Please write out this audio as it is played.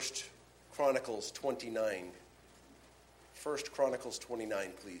Chronicles 29. 1 Chronicles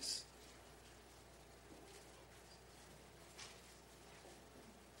 29, please.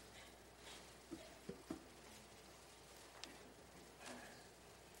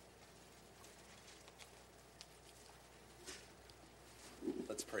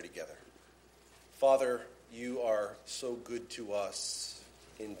 Let's pray together. Father, you are so good to us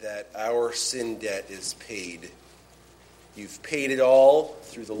in that our sin debt is paid. You've paid it all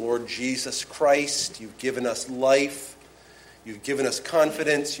through the Lord Jesus Christ. You've given us life. You've given us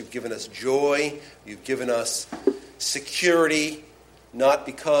confidence. You've given us joy. You've given us security, not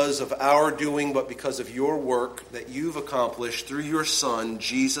because of our doing, but because of your work that you've accomplished through your Son,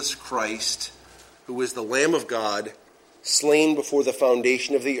 Jesus Christ, who is the Lamb of God, slain before the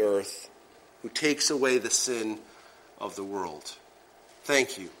foundation of the earth, who takes away the sin of the world.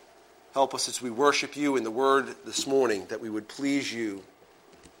 Thank you. Help us as we worship you in the word this morning, that we would please you,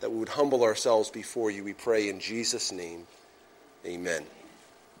 that we would humble ourselves before you. We pray in Jesus' name. Amen.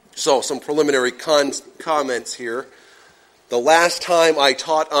 So, some preliminary comments here. The last time I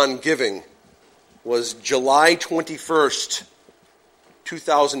taught on giving was July 21st,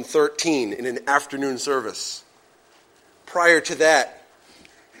 2013, in an afternoon service. Prior to that,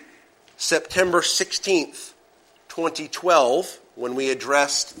 September 16th, 2012, when we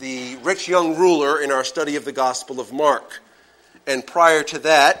addressed the rich young ruler in our study of the Gospel of Mark. And prior to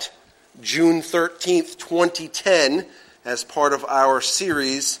that, June 13th, 2010, as part of our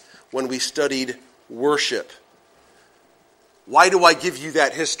series when we studied worship. Why do I give you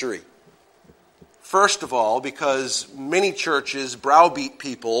that history? First of all, because many churches browbeat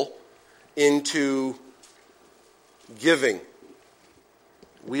people into giving.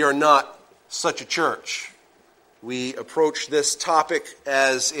 We are not such a church. We approach this topic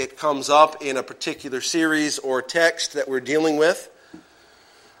as it comes up in a particular series or text that we're dealing with.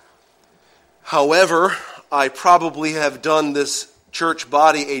 However, I probably have done this church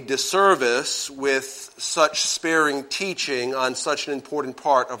body a disservice with such sparing teaching on such an important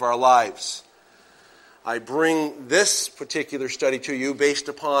part of our lives. I bring this particular study to you based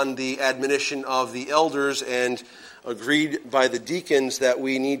upon the admonition of the elders and agreed by the deacons that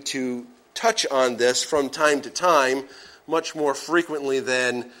we need to touch on this from time to time, much more frequently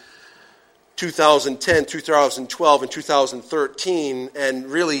than 2010, 2012, and 2013, and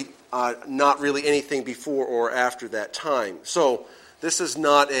really not really anything before or after that time. So this is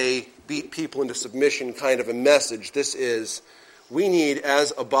not a beat people into submission kind of a message. This is, we need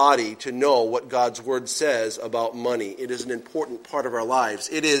as a body to know what God's Word says about money. It is an important part of our lives.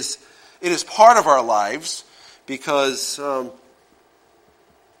 It is part of our lives because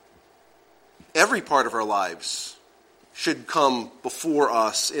every part of our lives should come before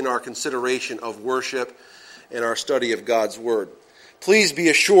us in our consideration of worship and our study of God's Word. Please be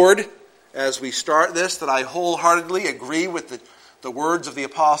assured, as we start this, that I wholeheartedly agree with the words of the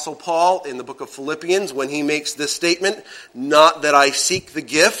Apostle Paul in the book of Philippians when he makes this statement, not that I seek the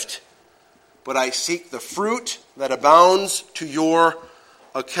gift, but I seek the fruit that abounds to your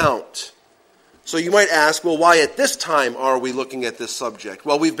account. So you might ask, well, why at this time are we looking at this subject?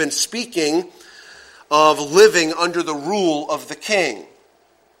 Well, we've been speaking of living under the rule of the king.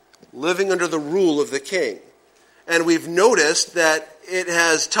 Living under the rule of the king. And we've noticed that it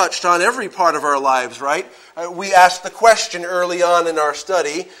has touched on every part of our lives, right? We asked the question early on in our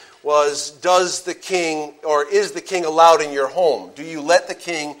study was, does the king, or is the king allowed in your home? Do you let the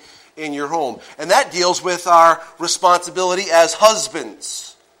king in your home? And that deals with our responsibility as husbands.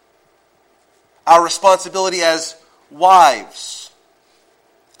 Our responsibility as wives.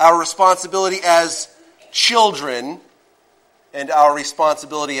 Our responsibility as children. And our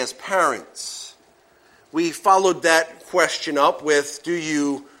responsibility as parents. We followed that question up with, do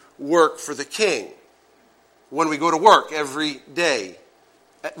you work for the king? When we go to work every day,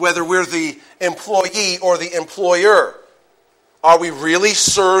 whether we're the employee or the employer, are we really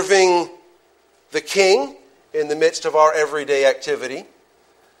serving the king in the midst of our everyday activity?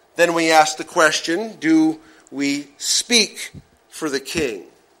 Then we ask the question, do we speak for the king?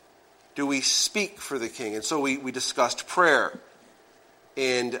 Do we speak for the king? And so we discussed prayer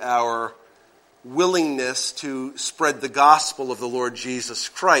and our willingness to spread the gospel of the Lord Jesus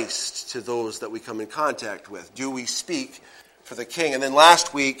Christ to those that we come in contact with. Do we speak for the king? And then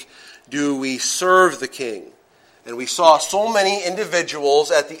last week, do we serve the king? And we saw so many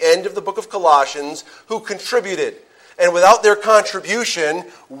individuals at the end of the book of Colossians who contributed. And without their contribution,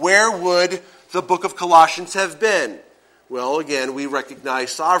 where would the book of Colossians have been? Well, again, we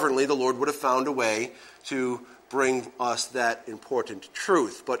recognize sovereignly the Lord would have found a way to bring us that important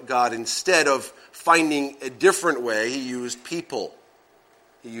truth. But God, instead of finding a different way, He used people.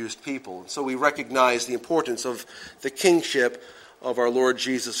 He used people. And so we recognize the importance of the kingship of our Lord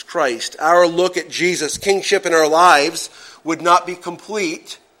Jesus Christ. Our look at Jesus' kingship in our lives would not be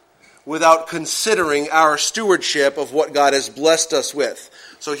complete without considering our stewardship of what God has blessed us with.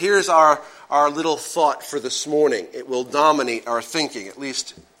 So here's our little thought for this morning. It will dominate our thinking, at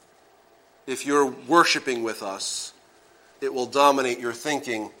least if you're worshiping with us, it will dominate your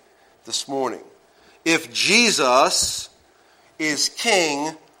thinking this morning. If Jesus is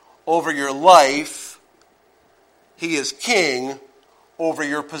king over your life, he is king over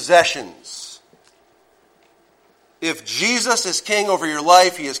your possessions. If Jesus is king over your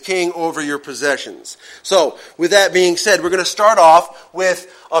life, he is king over your possessions. So, with that being said, we're going to start off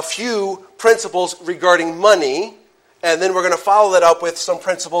with a few principles regarding money, and then we're going to follow that up with some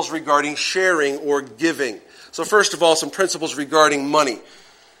principles regarding sharing or giving. So first of all, some principles regarding money.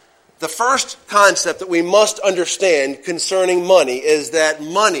 The first concept that we must understand concerning money is that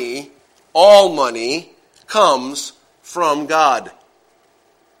money, all money, comes from God.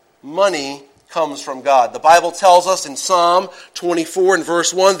 Money comes from God. The Bible tells us in Psalm 24 and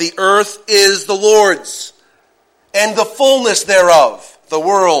verse 1, the earth is the Lord's, and the fullness thereof, the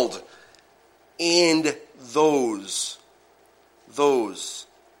world, and those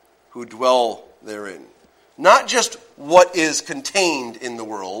who dwell therein. Not just what is contained in the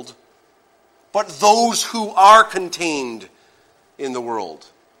world, but those who are contained in the world.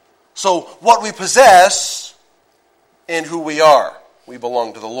 So what we possess and who we are, we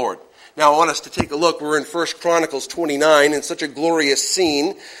belong to the Lord. Now I want us to take a look. We're in 1 Chronicles 29, in such a glorious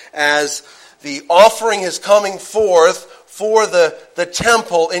scene as the offering is coming forth for the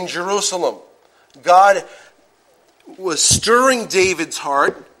temple in Jerusalem. God was stirring David's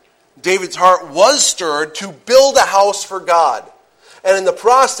heart. David's heart was stirred to build a house for God. And in the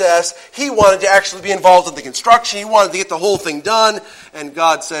process, he wanted to actually be involved in the construction. He wanted to get the whole thing done. And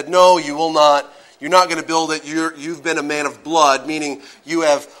God said, no, you will not. You're not going to build it. You've been a man of blood, meaning you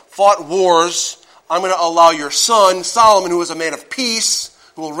have fought wars. I'm going to allow your son, Solomon, who is a man of peace,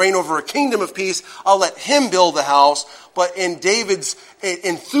 who will reign over a kingdom of peace, I'll let him build the house. But in David's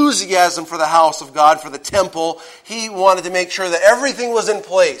enthusiasm for the house of God, for the temple, he wanted to make sure that everything was in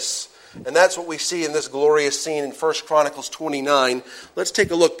place. And that's what we see in this glorious scene in 1 Chronicles 29. Let's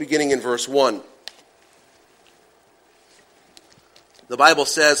take a look beginning in verse 1. The Bible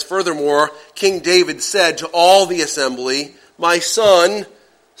says, furthermore, King David said to all the assembly, my son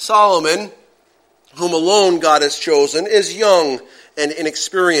Solomon, whom alone God has chosen, is young and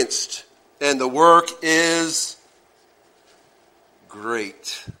inexperienced, and the work is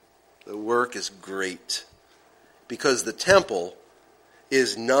great. The work is great, because the temple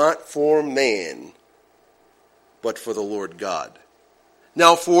is not for man, but for the Lord God.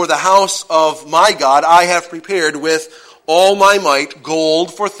 Now for the house of my God I have prepared with all my might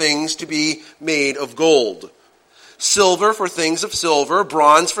gold for things to be made of gold, silver for things of silver,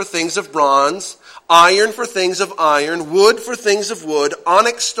 bronze for things of bronze, iron for things of iron, wood for things of wood,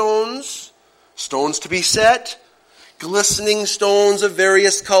 onyx stones, stones to be set, glistening stones of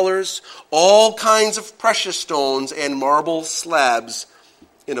various colors, all kinds of precious stones, and marble slabs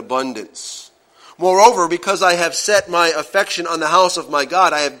in abundance. Moreover, because I have set my affection on the house of my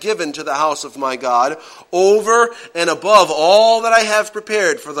God, I have given to the house of my God over and above all that I have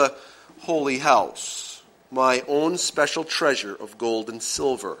prepared for the holy house, my own special treasure of gold and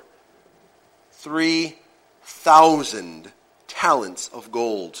silver, 3,000 talents of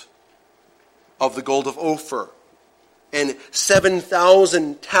gold, of the gold of Ophir, and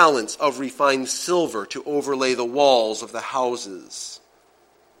 7,000 talents of refined silver to overlay the walls of the houses.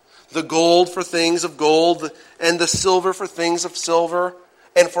 The gold for things of gold, and the silver for things of silver,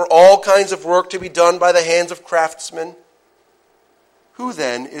 and for all kinds of work to be done by the hands of craftsmen. Who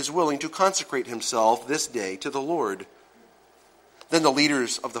then is willing to consecrate himself this day to the Lord? Then the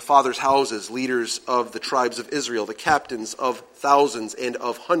leaders of the fathers' houses, leaders of the tribes of Israel, the captains of thousands and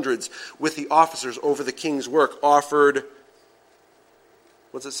of hundreds, with the officers over the king's work, offered,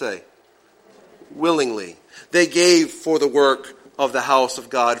 what's it say? Willingly. They gave for the work of the house of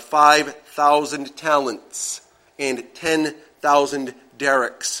God 5,000 talents and 10,000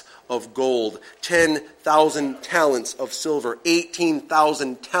 derricks of gold, 10,000 talents of silver,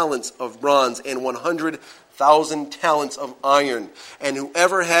 18,000 talents of bronze, and 100,000 talents of iron. And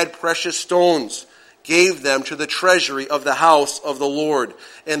whoever had precious stones gave them to the treasury of the house of the Lord,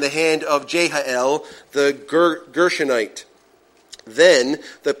 in the hand of Jehiel the Gershonite. Then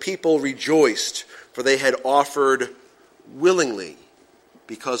the people rejoiced, for they had offered willingly,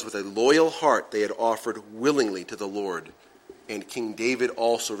 because with a loyal heart they had offered willingly to the Lord. And King David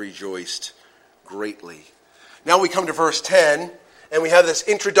also rejoiced greatly. Now we come to verse 10, And we have this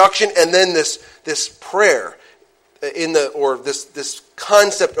introduction and then this prayer this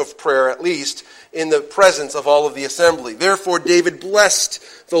concept of prayer, at least, in the presence of all of the assembly. Therefore, David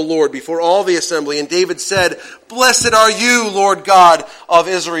blessed the Lord before all the assembly. And David said, "Blessed are you, Lord God of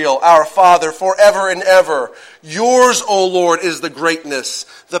Israel, our Father, forever and ever. Yours, O Lord, is the greatness,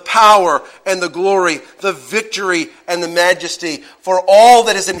 the power and the glory, the victory and the majesty. For all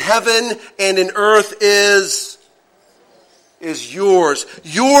that is in heaven and in earth is yours.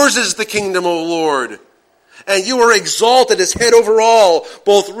 Yours is the kingdom, O Lord. And you are exalted as head over all.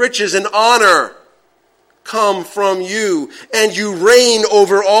 Both riches and honor come from you, and you reign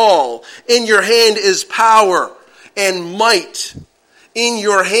over all. In your hand is power and might. In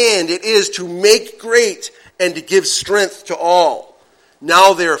your hand it is to make great and to give strength to all.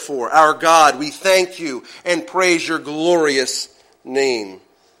 Now therefore, our God, we thank you and praise your glorious name.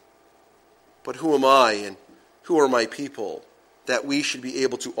 But who am I and who are my people that we should be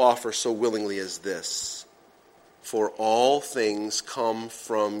able to offer so willingly as this? For all things come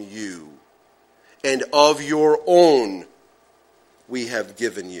from you, and of your own we have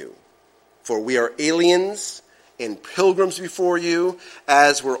given you. For we are aliens and pilgrims before you,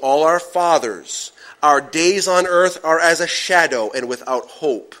 as were all our fathers. Our days on earth are as a shadow and without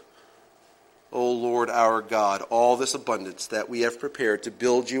hope. O Lord our God, all this abundance that we have prepared to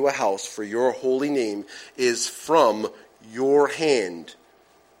build you a house for your holy name is from your hand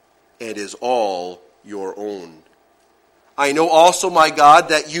and is all your own. I know also, my God,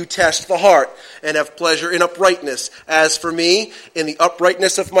 that you test the heart and have pleasure in uprightness. As for me, in the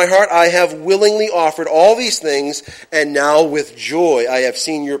uprightness of my heart, I have willingly offered all these things, and now with joy I have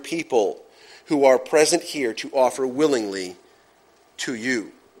seen your people who are present here to offer willingly to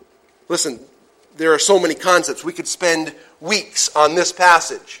you. Listen, there are so many concepts. We could spend weeks on this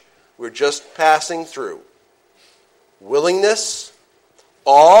passage. We're just passing through. Willingness,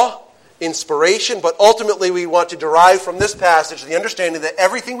 awe, inspiration, but ultimately we want to derive from this passage the understanding that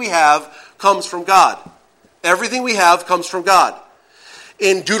everything we have comes from God. Everything we have comes from God.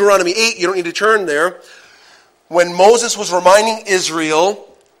 In Deuteronomy 8, you don't need to turn there, when Moses was reminding Israel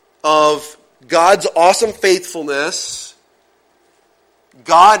of God's awesome faithfulness,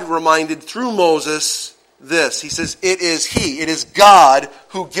 God reminded through Moses this. He says, it is God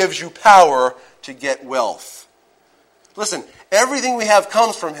who gives you power to get wealth. Listen, everything we have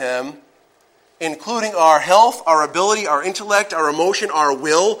comes from him, including our health, our ability, our intellect, our emotion, our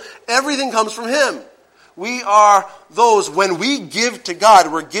will. Everything comes from him. We are those, when we give to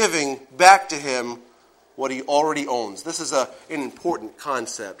God, we're giving back to him what he already owns. This is an important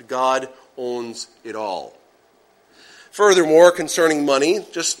concept. God owns it all. Furthermore, concerning money,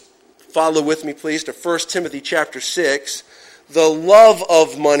 just follow with me, please, to 1 Timothy chapter 6. The love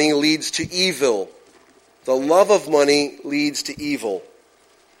of money leads to evil. The love of money leads to evil.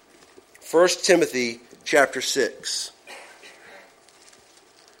 1 Timothy chapter 6.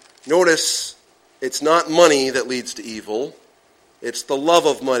 Notice, it's not money that leads to evil. It's the love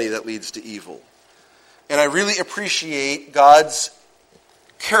of money that leads to evil. And I really appreciate God's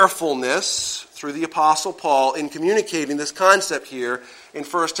carefulness through the Apostle Paul in communicating this concept here in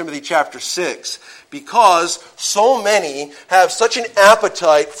 1 Timothy chapter 6, because so many have such an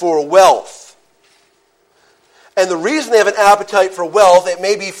appetite for wealth. And the reason they have an appetite for wealth, it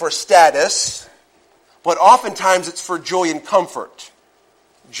may be for status, but oftentimes it's for joy and comfort.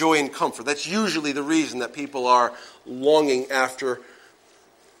 Joy and comfort. That's usually the reason that people are longing after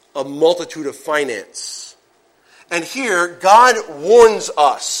a multitude of finance. And here, God warns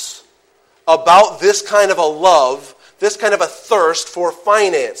us about this kind of a love, this kind of a thirst for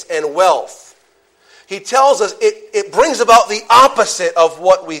finance and wealth. He tells us it brings about the opposite of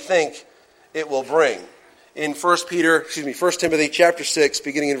what we think it will bring. In 1 Timothy chapter 6,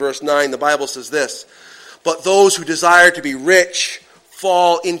 beginning in verse 9, the Bible says this, "But those who desire to be rich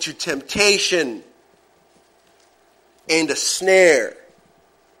fall into temptation and a snare,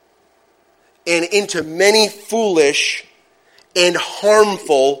 and into many foolish and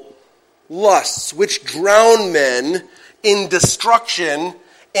harmful lusts, which drown men in destruction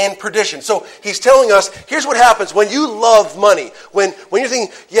and perdition." So he's telling us, here's what happens when you love money. When you're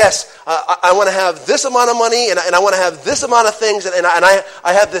thinking, yes, I want to have this amount of money, and I want to have this amount of things, and I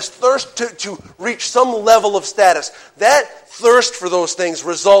have this thirst to reach some level of status. That thirst for those things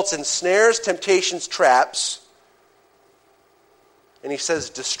results in snares, temptations, traps. And he says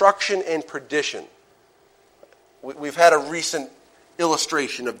destruction and perdition. We've had a recent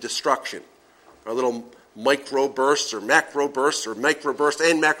illustration of destruction. Our little microbursts or macrobursts or microbursts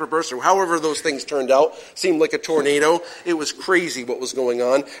and macrobursts, or however those things turned out, seemed like a tornado. It was crazy what was going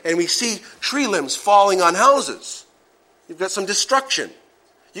on. And we see tree limbs falling on houses. You've got some destruction.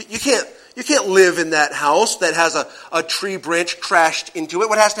 You can't live in that house that has a tree branch crashed into it.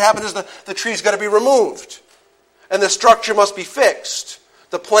 What has to happen is the tree's got to be removed. And the structure must be fixed.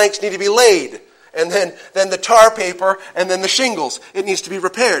 The planks need to be laid. And then the tar paper, and then the shingles. It needs to be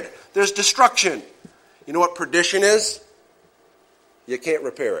repaired. There's destruction. You know what perdition is? You can't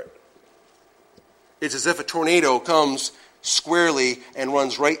repair it. It's as if a tornado comes squarely and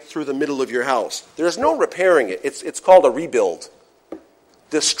runs right through the middle of your house. There's no repairing it. It's called a rebuild.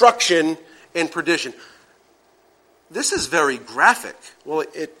 Destruction and perdition. This is very graphic. Well,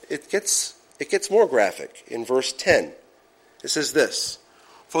 it gets more graphic in verse 10. It says this: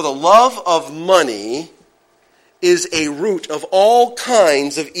 "For the love of money is a root of all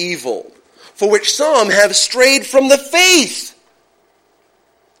kinds of evil, for which some have strayed from the faith."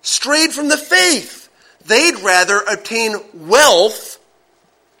 Strayed from the faith. They'd rather obtain wealth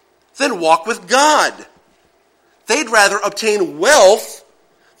than walk with God. They'd rather obtain wealth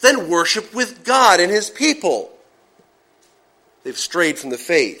than worship with God and His people. They've strayed from the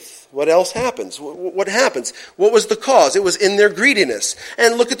faith. What else happens? What happens? What was the cause? It was in their greediness.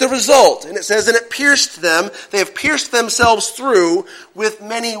 And look at the result. And it says, "And it pierced them." They have pierced themselves through with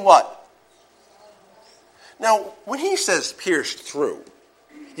many what? Now, when he says pierced through,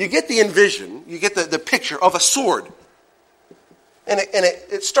 you get the envision, you get the picture of a sword. And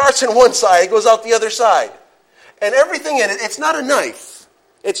it starts in one side, it goes out the other side. And everything in it, it's not a knife.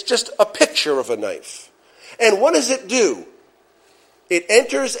 It's just a picture of a knife. And what does it do? It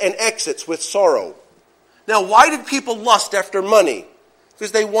enters and exits with sorrow. Now, why did people lust after money?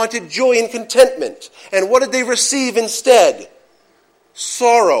 Because they wanted joy and contentment. And what did they receive instead?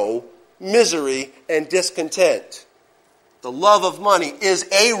 Sorrow, misery, and discontent. The love of money is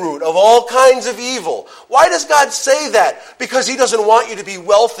a root of all kinds of evil. Why does God say that? Because He doesn't want you to be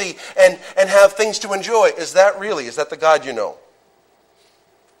wealthy and have things to enjoy. Is that the God you know?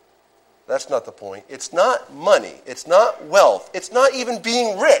 That's not the point. It's not money. It's not wealth. It's not even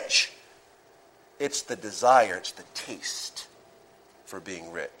being rich. It's the desire. It's the taste for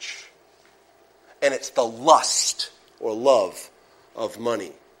being rich. And it's the lust or love of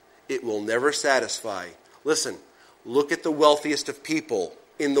money. It will never satisfy. Listen. Look at the wealthiest of people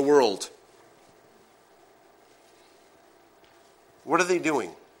in the world. What are they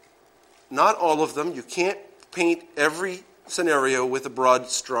doing? Not all of them. You can't paint every scenario with a broad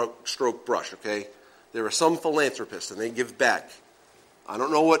stroke brush, okay? There are some philanthropists, and they give back. I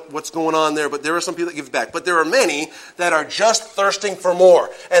don't know what's going on there, but there are some people that give back. But there are many that are just thirsting for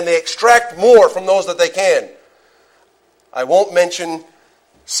more, and they extract more from those that they can. I won't mention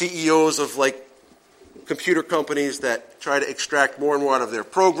CEOs of computer companies that try to extract more and more out of their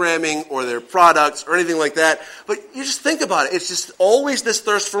programming or their products or anything like that. But you just think about it. It's just always this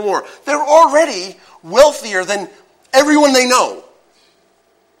thirst for more. They're already wealthier than everyone they know.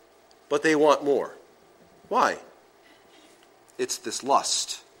 But they want more. Why? It's this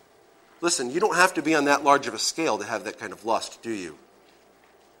lust. Listen, you don't have to be on that large of a scale to have that kind of lust, do you?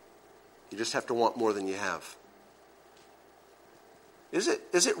 You just have to want more than you have. Is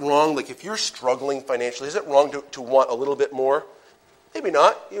it wrong, if you're struggling financially, is it wrong to want a little bit more? Maybe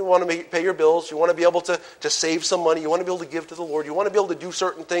not. You want to pay your bills. You want to be able to save some money. You want to be able to give to the Lord. You want to be able to do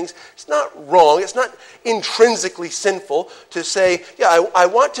certain things. It's not wrong. It's not intrinsically sinful to say, yeah, I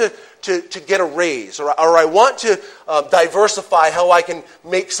want to get a raise, or I want to diversify how I can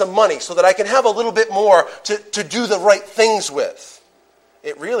make some money so that I can have a little bit more to do the right things with.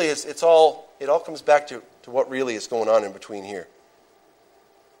 It really is, it all comes back to what really is going on in between here.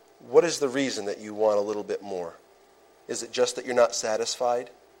 What is the reason that you want a little bit more? Is it just that you're not satisfied?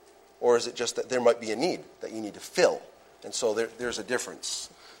 Or is it just that there might be a need that you need to fill? And so there's a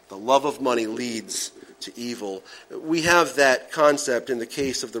difference. The love of money leads to evil. We have that concept in the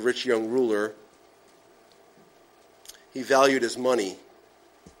case of the rich young ruler. He valued his money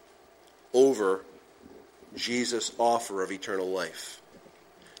over Jesus' offer of eternal life.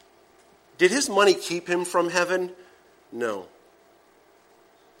 Did his money keep him from heaven? No.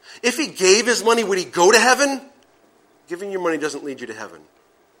 If he gave his money, would he go to heaven? Giving your money doesn't lead you to heaven.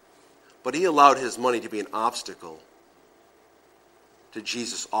 But he allowed his money to be an obstacle to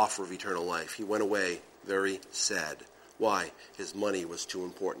Jesus' offer of eternal life. He went away very sad. Why? His money was too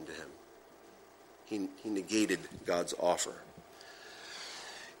important to him. He negated God's offer.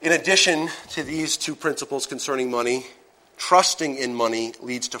 In addition to these two principles concerning money, trusting in money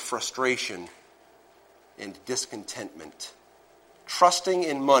leads to frustration and discontentment. Trusting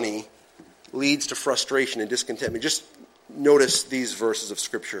in money leads to frustration and discontentment. Just notice these verses of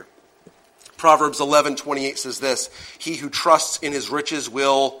Scripture. Proverbs 11:28 says this: "He who trusts in his riches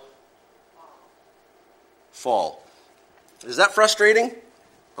will fall." Is that frustrating?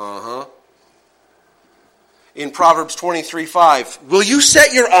 Uh-huh. In Proverbs 23:5, will you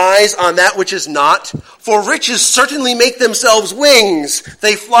set your eyes on that which is not? For riches certainly make themselves wings.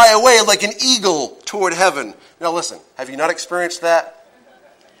 They fly away like an eagle toward heaven. Now listen, have you not experienced that?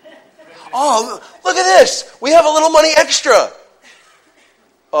 Oh, look at this. We have a little money extra.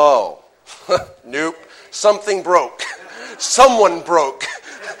 Oh, nope. Something broke. Someone broke.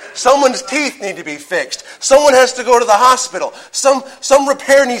 Someone's teeth need to be fixed. Someone has to go to the hospital. Some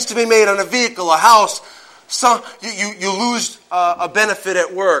repair needs to be made on a vehicle, a house. You lose a benefit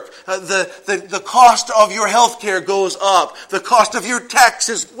at work. The cost of your health care goes up. The cost of your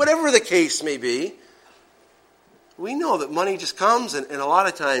taxes, whatever the case may be. We know that money just comes, and a lot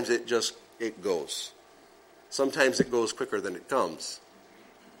of times it goes. Sometimes it goes quicker than it comes.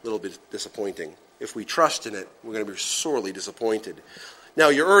 A little bit disappointing. If we trust in it, we're going to be sorely disappointed. Now,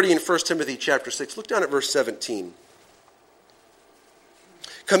 you're already in 1 Timothy chapter 6. Look down at verse 17.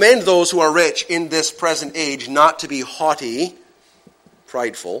 Command those who are rich in this present age not to be haughty,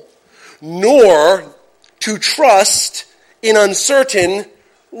 prideful, nor to trust in uncertain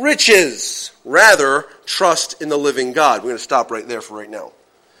riches. Rather, trust in the living God. We're going to stop right there for right now.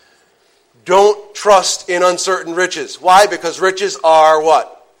 Don't trust in uncertain riches. Why? Because riches are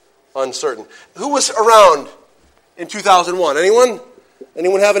what? Uncertain. Who was around in 2001? Anyone?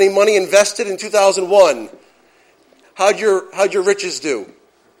 Anyone have any money invested in 2001? How'd your riches do?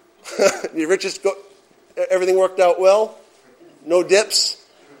 Your riches go? Everything worked out well? No dips?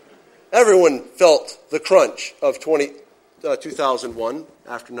 Everyone felt the crunch of 2001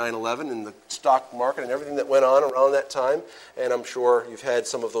 after 9/11 and the stock market and everything that went on around that time. And I'm sure you've had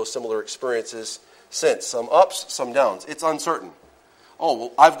some of those similar experiences since. Some ups, some downs. It's uncertain. Oh,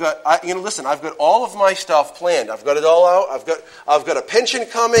 well, I've got all of my stuff planned. I've got it all out. I've got a pension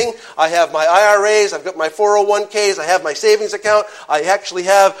coming. I have my IRAs. I've got my 401ks. I have my savings account. I actually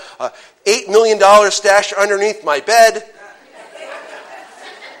have $8 million stashed underneath my bed.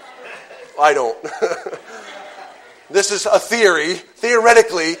 I don't. This is a theory.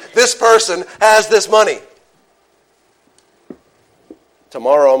 Theoretically, this person has this money.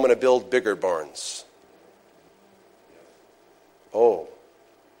 Tomorrow I'm going to build bigger barns. Oh,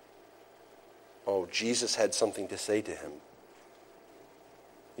 Jesus had something to say to him.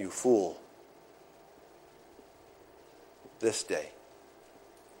 You fool. This day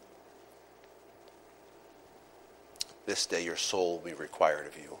your soul will be required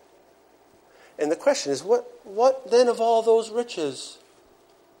of you. And the question is, what then of all those riches?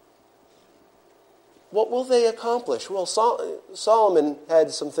 What will they accomplish? Well, Solomon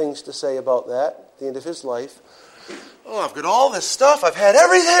had some things to say about that at the end of his life. Oh, I've got all this stuff. I've had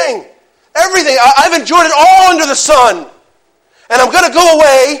everything. Everything. I've enjoyed it all under the sun. And I'm going to go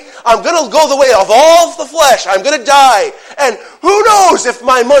away. I'm going to go the way of all the flesh. I'm going to die. And who knows if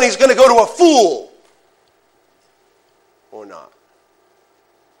my money's going to go to a fool or not.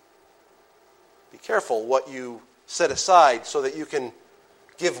 Be careful what you set aside so that you can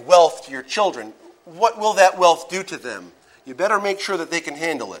give wealth to your children. What will that wealth do to them? You better make sure that they can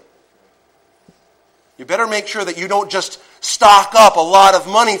handle it. You better make sure that you don't just stock up a lot of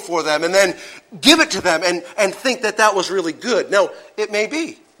money for them and then give it to them and think that was really good. Now, it may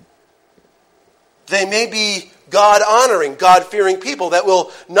be. They may be God-honoring, God-fearing people that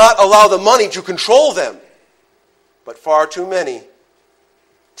will not allow the money to control them. But far too many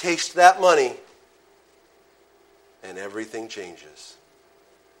taste that money and everything changes.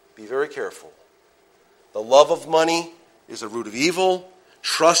 Be very careful. The love of money is a root of evil.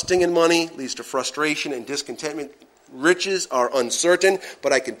 Trusting in money leads to frustration and discontentment. Riches are uncertain,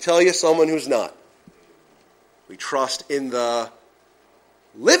 but I can tell you someone who's not. We trust in the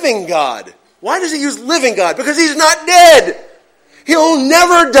living God. Why does he use living God? Because he's not dead. He'll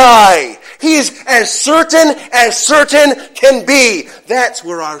never die. He is as certain can be. That's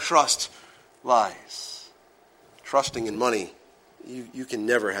where our trust lies. Trusting in money, you can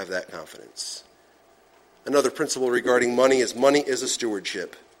never have that confidence. Another principle regarding money is a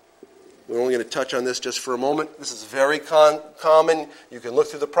stewardship. We're only going to touch on this just for a moment. This is very common. You can look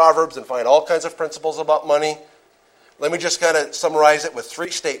through the Proverbs and find all kinds of principles about money. Let me just kind of summarize it with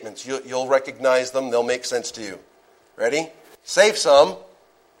 3 statements. You'll recognize them. They'll make sense to you. Ready? Save some.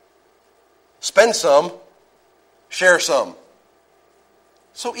 Spend some. Share some.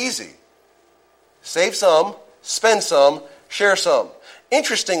 So easy. Save some. Spend some. Share some.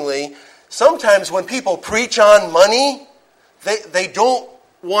 Interestingly, sometimes when people preach on money, they don't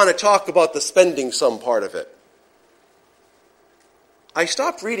want to talk about the spending some part of it. I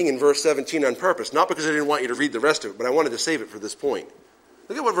stopped reading in verse 17 on purpose, not because I didn't want you to read the rest of it, but I wanted to save it for this point.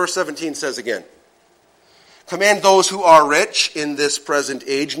 Look at what verse 17 says again. Command those who are rich in this present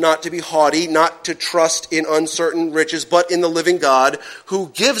age not to be haughty, not to trust in uncertain riches, but in the living God, who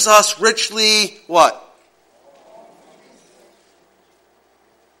gives us richly, what?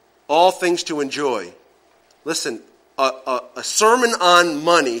 All things to enjoy. Listen, a sermon on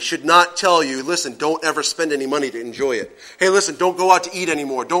money should not tell you, listen, don't ever spend any money to enjoy it. Hey, listen, don't go out to eat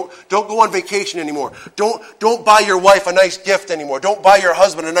anymore. Don't go on vacation anymore. Don't buy your wife a nice gift anymore. Don't buy your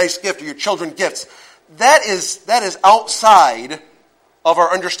husband a nice gift or your children gifts. That is outside of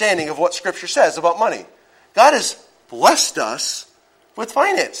our understanding of what Scripture says about money. God has blessed us with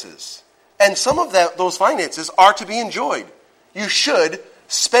finances. And some of those finances are to be enjoyed. You should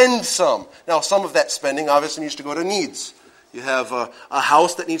spend some. Now, some of that spending obviously needs to go to needs. You have a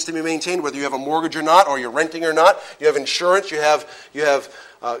house that needs to be maintained, whether you have a mortgage or not, or you're renting or not. You have insurance. You have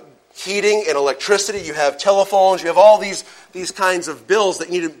heating and electricity. You have telephones. You have all these kinds of bills that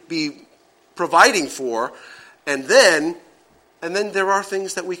you need to be providing for. And then there are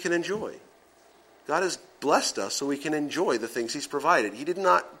things that we can enjoy. God has blessed us so we can enjoy the things He's provided. He did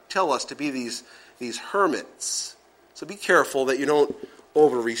not tell us to be these hermits. So be careful that you don't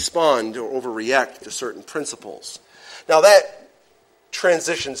over-respond or overreact to certain principles. Now that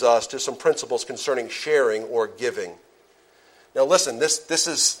transitions us to some principles concerning sharing or giving. Now listen, this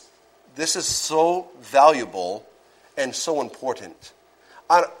is so valuable and so important.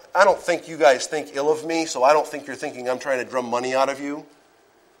 I don't think you guys think ill of me, so I don't think you're thinking I'm trying to drum money out of you.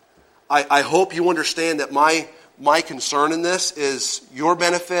 I hope you understand that my concern in this is your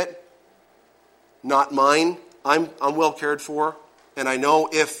benefit, not mine. I'm well cared for. And I know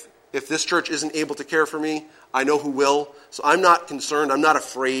if this church isn't able to care for me, I know who will. So I'm not concerned. I'm not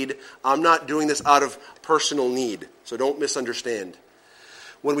afraid. I'm not doing this out of personal need. So don't misunderstand.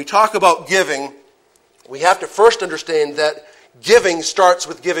 When we talk about giving, we have to first understand that giving starts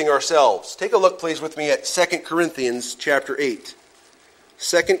with giving ourselves. Take a look, please, with me at 2 Corinthians chapter 8.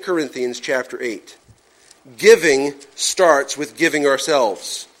 2 Corinthians chapter 8. Giving starts with giving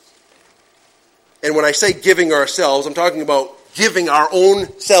ourselves. And when I say giving ourselves, I'm talking about giving our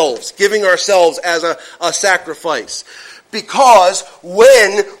own selves, giving ourselves as a sacrifice. Because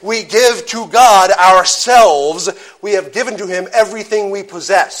when we give to God ourselves, we have given to Him everything we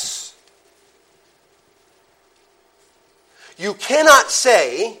possess. You cannot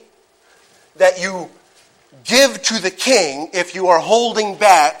say that you give to the king if you are holding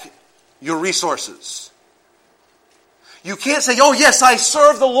back your resources. You can't say, oh yes, I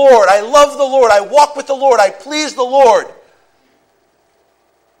serve the Lord, I love the Lord, I walk with the Lord, I please the Lord,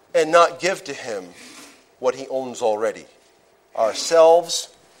 and not give to Him what He owns already,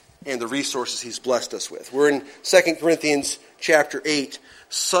 ourselves and the resources He's blessed us with. We're in 2 Corinthians chapter 8,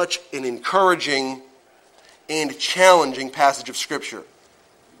 such an encouraging and challenging passage of Scripture.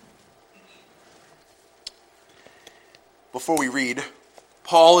 Before we read,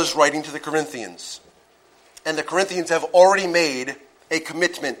 Paul is writing to the Corinthians, and the Corinthians have already made a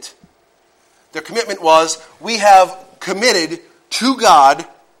commitment. Their commitment was, we have committed to God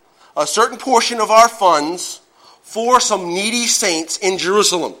a certain portion of our funds for some needy saints in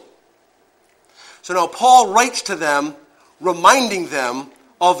Jerusalem. So now Paul writes to them, reminding them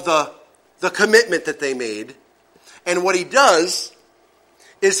of the commitment that they made. And what he does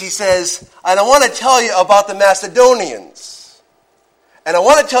is he says, and I want to tell you about the Macedonians. And I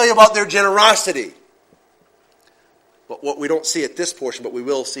want to tell you about their generosity. But what we don't see at this portion, but we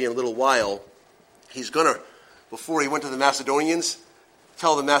will see in a little while, he's going to, before he went to the Macedonians,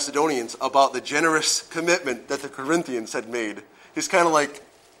 tell the Macedonians about the generous commitment that the Corinthians had made. He's kind of like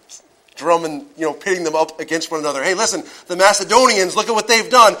drumming, pitting them up against one another. Hey, listen, the Macedonians, look at what they've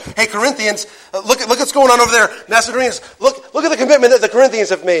done. Hey, Corinthians, look what's going on over there. Macedonians, look at the commitment that the Corinthians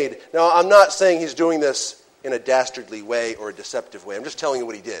have made. Now, I'm not saying he's doing this in a dastardly way or a deceptive way. I'm just telling you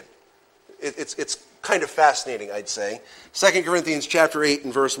what he did. It's kind of fascinating, I'd say. 2 Corinthians chapter 8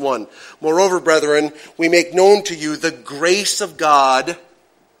 and verse 1. Moreover, brethren, we make known to you the grace of God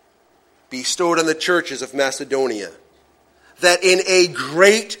bestowed on the churches of Macedonia, that in a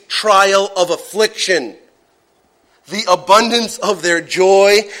great trial of affliction, the abundance of their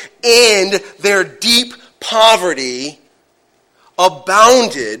joy and their deep poverty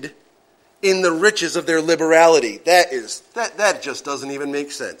abounded in the riches of their liberality. That just doesn't even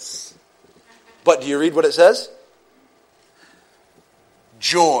make sense. But do you read what it says?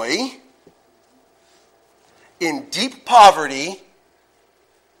 Joy in deep poverty,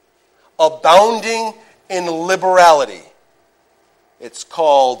 abounding in liberality. It's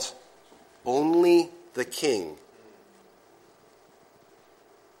called only the king.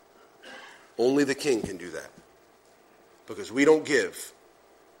 Only the king can do that. Because we don't give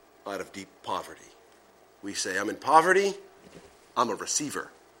out of deep poverty. We say, I'm in poverty, I'm a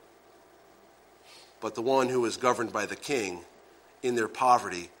receiver. But the one who is governed by the king, in their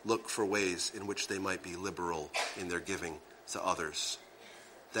poverty, look for ways in which they might be liberal in their giving to others.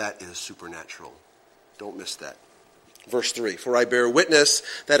 That is supernatural. Don't miss that. Verse 3, for I bear witness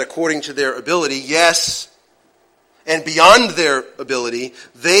that according to their ability, yes, and beyond their ability,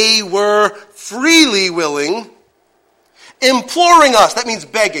 they were freely willing, imploring us, that means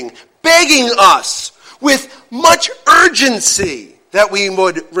begging us with much urgency that we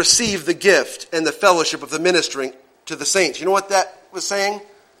would receive the gift and the fellowship of the ministering to the saints. You know what that was saying?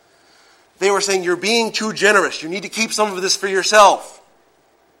 They were saying, you're being too generous. You need to keep some of this for yourself.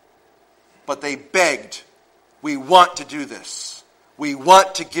 But they begged, we want to do this. We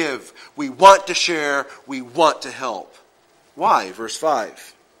want to give. We want to share. We want to help. Why? Verse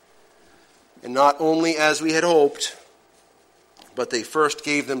 5. And not only as we had hoped, but they first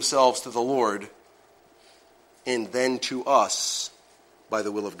gave themselves to the Lord, and then to us by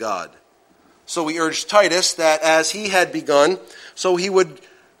the will of God. So we urged Titus that as he had begun, so he would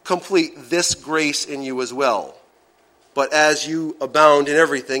complete this grace in you as well. But as you abound in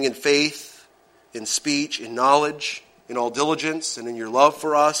everything, in faith, in speech, in knowledge, in all diligence, and in your love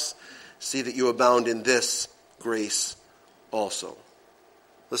for us, see that you abound in this grace also.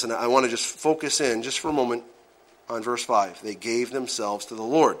 Listen, I want to just focus in just for a moment on verse 5. They gave themselves to the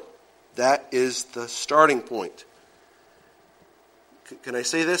Lord. That is the starting point. Can I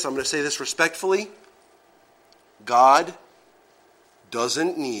say this? I'm going to say this respectfully. God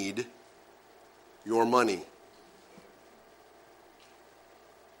doesn't need your money.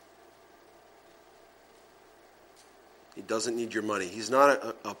 He doesn't need your money. He's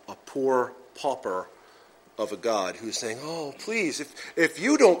not a poor pauper of a God who's saying, oh, please, if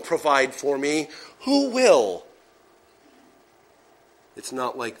you don't provide for me, who will? It's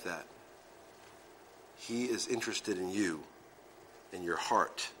not like that. He is interested in you and your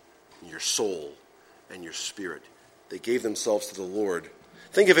heart and your soul and your spirit. They gave themselves to the Lord.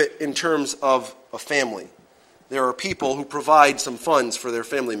 Think of it in terms of a family. There are people who provide some funds for their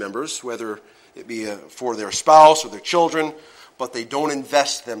family members, whether it be for their spouse or their children, but they don't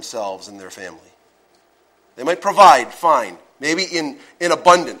invest themselves in their family. They might provide, fine, maybe in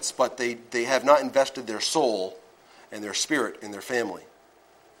abundance, but they have not invested their soul and their spirit in their family.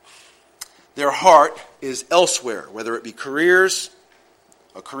 Their heart is elsewhere, whether it be careers,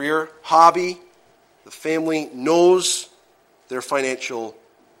 a career, hobby. The family knows their financial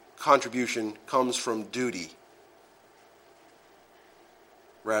contribution comes from duty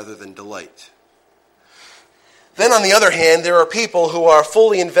rather than delight. Then on the other hand, there are people who are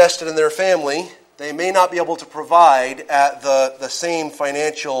fully invested in their family. They may not be able to provide at the same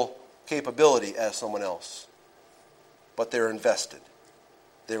financial capability as someone else, but they're invested.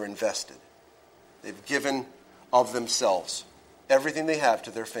 They're invested. They've given of themselves, everything they have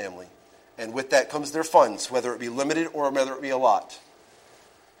to their family. And with that comes their funds, whether it be limited or whether it be a lot.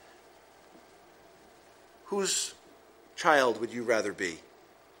 Whose child would you rather be?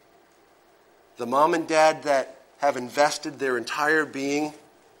 The mom and dad that have invested their entire being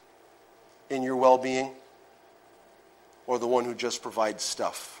in your well-being, or the one who just provides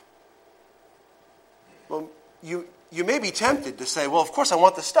stuff? Well, you may be tempted to say, well, of course I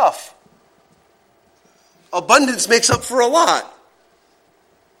want the stuff. Abundance makes up for a lot.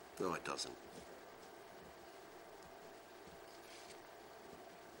 No, it doesn't.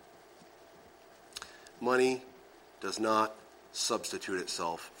 Money does not substitute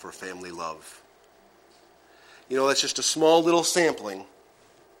itself for family love. You know, that's just a small little sampling.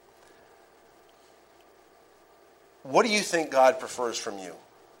 What do you think God prefers from you?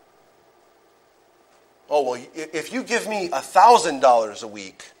 Oh, well, if you give me $1,000 a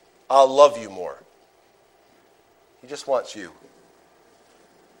week, I'll love you more. He just wants you.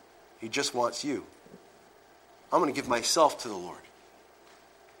 He just wants you. I'm going to give myself to the Lord.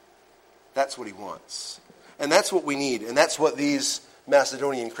 That's what he wants. And that's what we need. And that's what these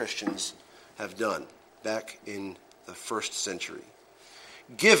Macedonian Christians have done back in the first century.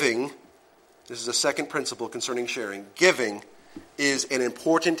 Giving, this is a second principle concerning sharing. Giving is an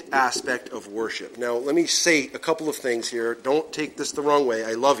important aspect of worship. Now, let me say a couple of things here. Don't take this the wrong way.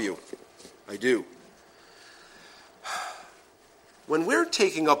 I love you. I do. When we're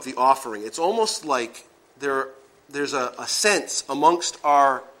taking up the offering, it's almost like there's a sense amongst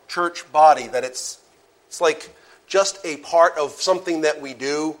our church body that it's like just a part of something that we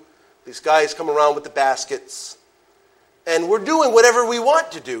do. These guys come around with the baskets, and we're doing whatever we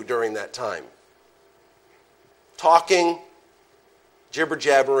want to do during that time. Talking,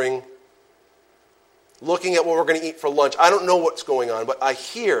 jibber-jabbering, looking at what we're going to eat for lunch. I don't know what's going on, but I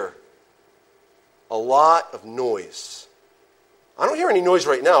hear a lot of noise. I don't hear any noise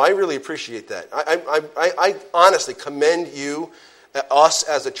right now. I really appreciate that. I honestly commend you, us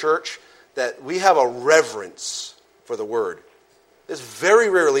as a church, that we have a reverence for the Word. There's very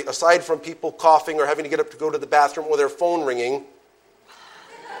rarely, aside from people coughing or having to get up to go to the bathroom or their phone ringing,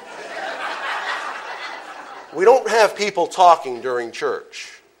 we don't have people talking during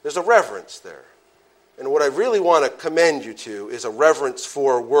church. There's a reverence there. And what I really want to commend you to is a reverence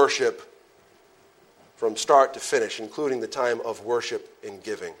for worship from start to finish, including the time of worship and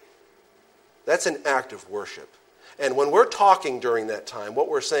giving. That's an act of worship. And when we're talking during that time, what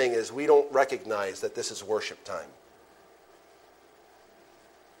we're saying is we don't recognize that this is worship time.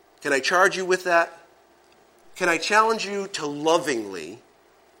 Can I charge you with that? Can I challenge you to lovingly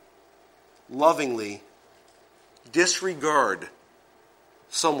disregard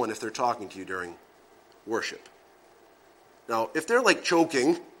someone if they're talking to you during worship? Now, if they're like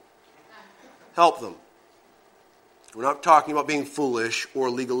choking, help them. We're not talking about being foolish or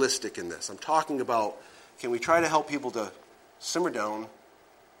legalistic in this. I'm talking about, can we try to help people to simmer down?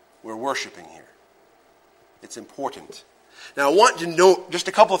 We're worshiping here. It's important. Now, I want to note just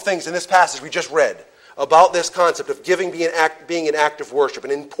a couple of things in this passage we just read about this concept of giving being an act of worship,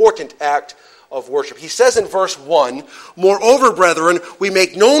 an important act of worship. He says in verse 1, "Moreover, brethren, we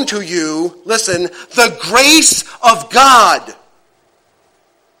make known to you," listen, "the grace of God."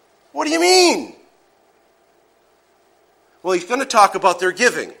 What do you mean? Well, he's going to talk about their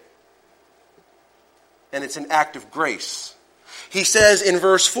giving. And it's an act of grace. He says in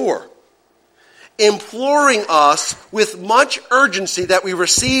verse 4, "imploring us with much urgency that we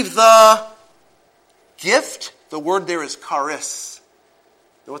receive the gift." The word there is charis.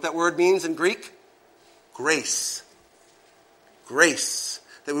 You know what that word means in Greek? Grace. Grace.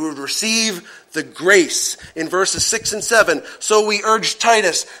 That we would receive the grace. In verses 6 and 7, "So we urge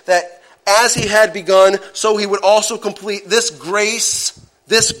Titus that as he had begun, so he would also complete this grace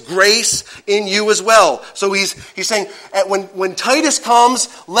in you as well." So he's saying, when Titus comes,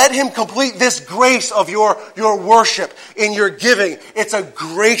 let him complete this grace of your worship in your giving. It's a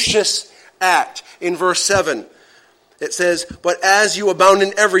gracious act. In verse 7, it says, "But as you abound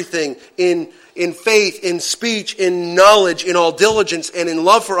in everything, in faith, in speech, in knowledge, in all diligence, and in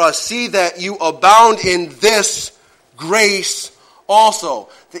love for us, see that you abound in this grace also."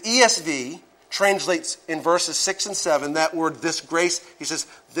 The ESV translates in verses 6 and 7, that word, this grace, he says,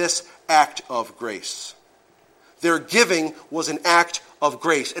 this act of grace. Their giving was an act of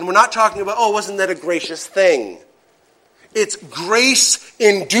grace. And we're not talking about, wasn't that a gracious thing? It's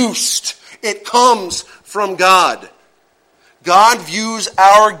grace-induced. It comes from God. God views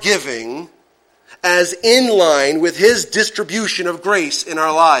our giving as in line with his distribution of grace in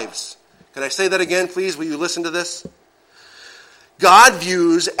our lives. Can I say that again, please? Will you listen to this? God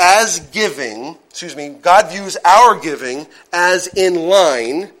views our giving as in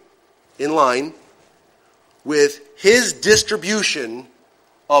line with his distribution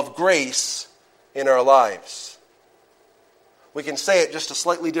of grace in our lives. We can say it just a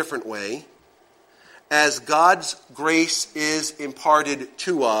slightly different way. As God's grace is imparted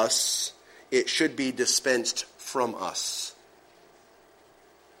to us, it should be dispensed from us.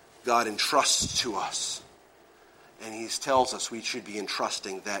 God entrusts to us. And he tells us we should be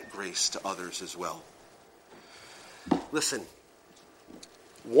entrusting that grace to others as well. Listen,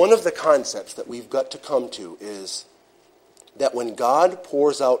 one of the concepts that we've got to come to is that when God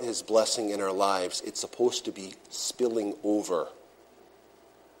pours out his blessing in our lives, it's supposed to be spilling over.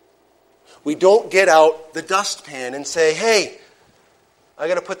 We don't get out the dustpan and say, "Hey, I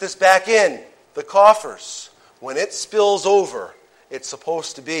got to put this back in the coffers." When it spills over, it's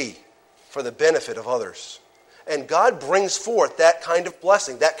supposed to be for the benefit of others. And God brings forth that kind of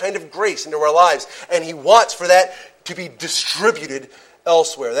blessing, that kind of grace into our lives. And he wants for that to be distributed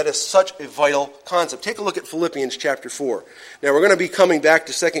elsewhere. That is such a vital concept. Take a look at Philippians chapter 4. Now, we're going to be coming back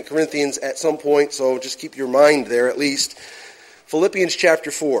to 2 Corinthians at some point, so just keep your mind there at least. Philippians chapter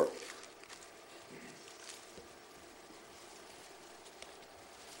 4.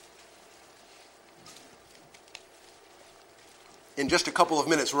 In just a couple of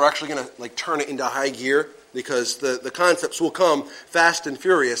minutes, we're actually going to turn it into high gear, because the concepts will come fast and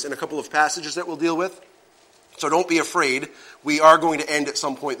furious in a couple of passages that we'll deal with. So don't be afraid. We are going to end at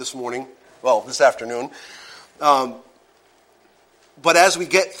some point this afternoon. But as we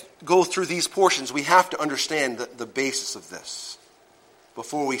go through these portions, we have to understand the basis of this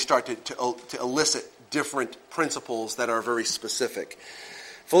before we start to elicit different principles that are very specific.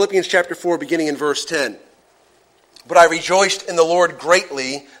 Philippians chapter 4, beginning in verse 10. "But I rejoiced in the Lord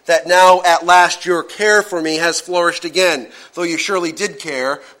greatly that now at last your care for me has flourished again, though you surely did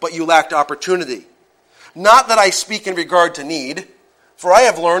care, but you lacked opportunity. Not that I speak in regard to need, for I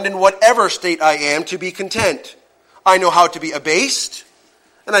have learned in whatever state I am to be content. I know how to be abased,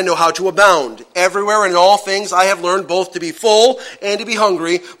 and I know how to abound. Everywhere and in all things I have learned both to be full and to be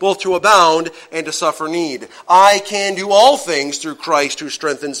hungry, both to abound and to suffer need. I can do all things through Christ who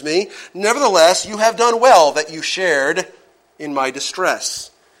strengthens me. Nevertheless, you have done well that you shared in my distress.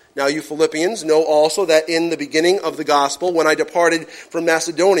 Now you Philippians know also that in the beginning of the gospel, when I departed from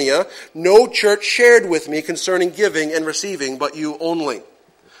Macedonia, no church shared with me concerning giving and receiving, but you only.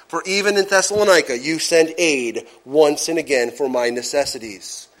 For even in Thessalonica you sent aid once and again for my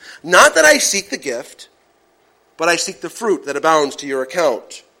necessities. Not that I seek the gift, but I seek the fruit that abounds to your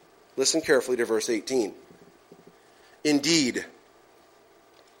account. Listen carefully to verse 18. Indeed,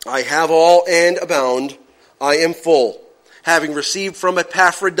 I have all and abound. I am full, having received from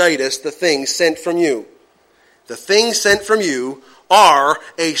Epaphroditus the things sent from you. The things sent from you are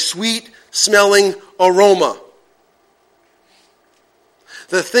a sweet-smelling aroma.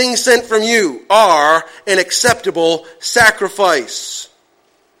 The things sent from you are an acceptable sacrifice.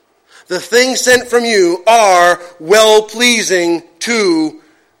 The things sent from you are well-pleasing to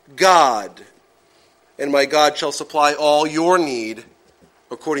God. And my God shall supply all your need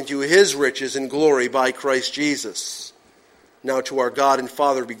according to his riches and glory by Christ Jesus. Now to our God and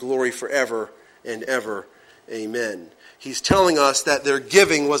Father be glory forever and ever. Amen. He's telling us that their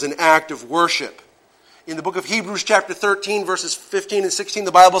giving was an act of worship. In the book of Hebrews chapter 13, verses 15 and 16,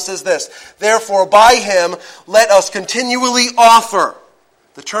 the Bible says this, Therefore by him let us continually offer.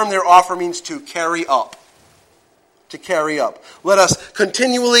 The term there, offer, means to carry up. To carry up. Let us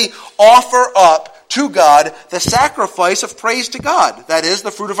continually offer up to God the sacrifice of praise to God. That is,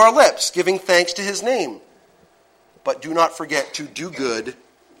 the fruit of our lips, giving thanks to his name. But do not forget to do good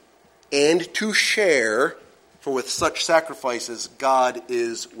and to share, for with such sacrifices God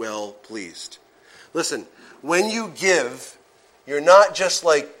is well pleased. Listen, when you give, you're not just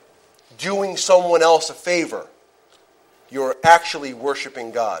like doing someone else a favor. You're actually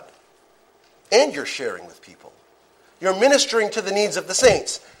worshiping God. And you're sharing with people. You're ministering to the needs of the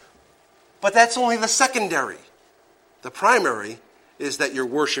saints. But that's only the secondary. The primary is that you're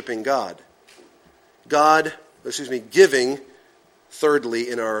worshiping God. Giving, thirdly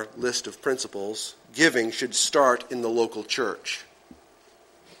in our list of principles, giving should start in the local church.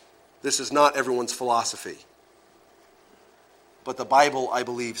 This is not everyone's philosophy. But the Bible, I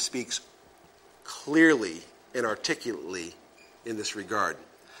believe, speaks clearly and articulately in this regard.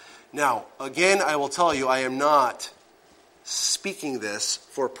 Now, again, I will tell you, I am not speaking this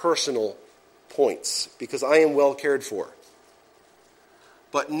for personal points, because I am well cared for.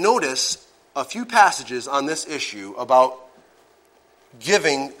 But notice a few passages on this issue about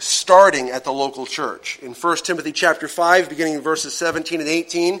giving starting at the local church. In 1 Timothy chapter 5, beginning in verses 17 and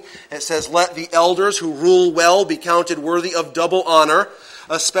 18, it says, Let the elders who rule well be counted worthy of double honor,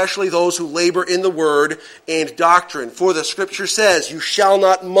 especially those who labor in the word and doctrine. For the scripture says, You shall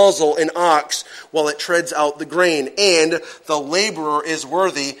not muzzle an ox while it treads out the grain, and the laborer is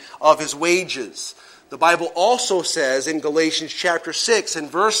worthy of his wages. The Bible also says in Galatians chapter 6 and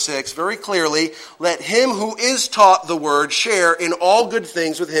verse 6 very clearly, Let him who is taught the word share in all good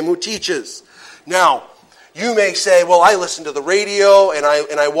things with him who teaches. Now, you may say, well, I listen to the radio and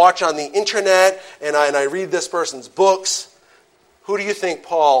I watch on the internet and I read this person's books. Who do you think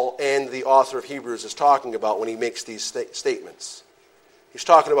Paul and the author of Hebrews is talking about when he makes these statements? He's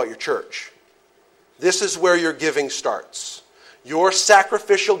talking about your church. This is where your giving starts. Your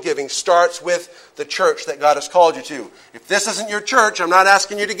sacrificial giving starts with the church that God has called you to. If this isn't your church, I'm not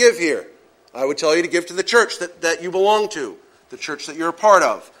asking you to give here. I would tell you to give to the church that you belong to, the church that you're a part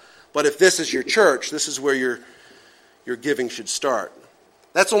of. But if this is your church, this is where your giving should start.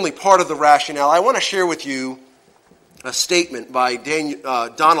 That's only part of the rationale. I want to share with you a statement by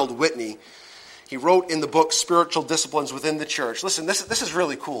Donald Whitney. He wrote in the book Spiritual Disciplines Within the Church. Listen, this is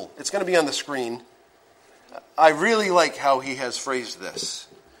really cool. It's going to be on the screen. I really like how he has phrased this.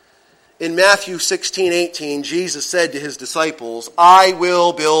 In Matthew 16:18, Jesus said to his disciples, I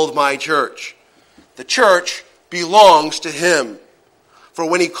will build my church. The church belongs to him. For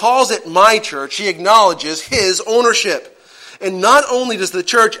when he calls it my church, he acknowledges his ownership. And not only does the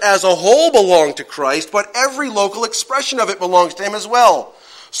church as a whole belong to Christ, but every local expression of it belongs to him as well.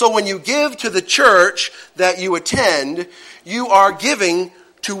 So when you give to the church that you attend, you are giving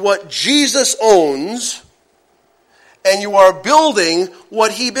to what Jesus owns, and you are building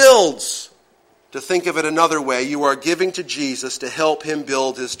what he builds. To think of it another way, you are giving to Jesus to help him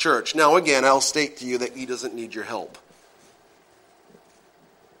build his church. Now again, I'll state to you that he doesn't need your help.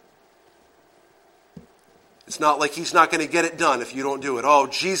 It's not like he's not going to get it done if you don't do it. Oh,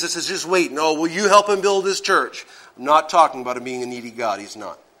 Jesus is just waiting. Oh, will you help him build his church? I'm not talking about him being a needy God. He's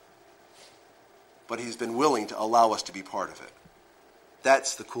not. But he's been willing to allow us to be part of it.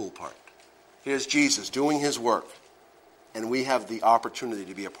 That's the cool part. Here's Jesus doing his work, and we have the opportunity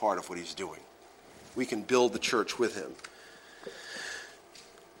to be a part of what he's doing. We can build the church with him.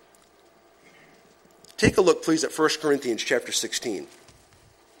 Take a look, please, at 1 Corinthians chapter 16.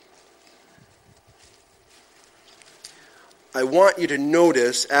 I want you to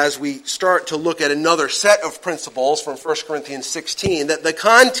notice, as we start to look at another set of principles from 1 Corinthians 16, that the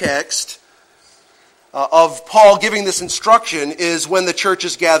context of Paul giving this instruction is when the church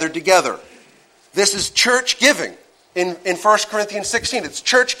is gathered together. This is church giving in 1 Corinthians 16. It's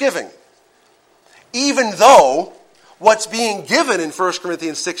church giving. Even though what's being given in 1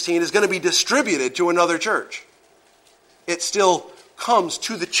 Corinthians 16 is going to be distributed to another church, it still comes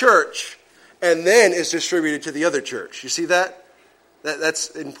to the church and then is distributed to the other church. You see that? That's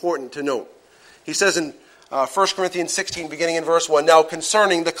important to note. He says in 1 Corinthians 16, beginning in verse 1, now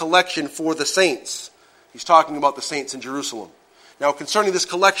concerning the collection for the saints. He's talking about the saints in Jerusalem. Now concerning this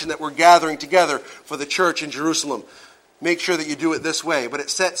collection that we're gathering together for the church in Jerusalem, make sure that you do it this way. But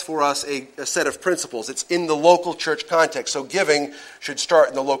it sets for us a set of principles. It's in the local church context. So giving should start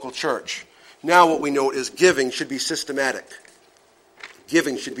in the local church. Now what we note is giving should be systematic.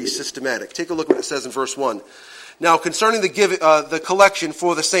 Giving should be systematic. Take a look at what it says in verse 1. Now concerning the collection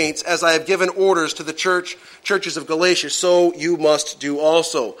for the saints, as I have given orders to the churches of Galatia, so you must do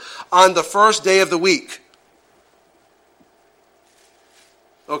also. On the first day of the week.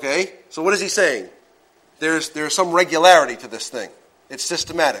 Okay, so what is he saying? There's some regularity to this thing. It's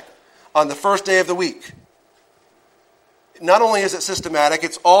systematic. On the first day of the week. Not only is it systematic,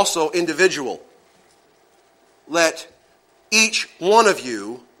 it's also individual. Let each one of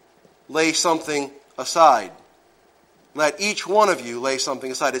you lay something aside. Let each one of you lay something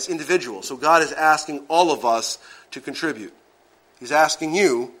aside. It's individual. So God is asking all of us to contribute. He's asking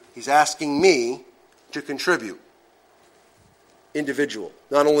you, he's asking me to contribute. Individual.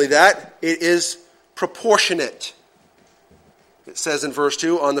 Not only that, it is proportionate. It says in verse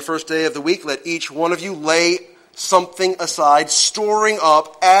 2, on the first day of the week, let each one of you lay something aside, storing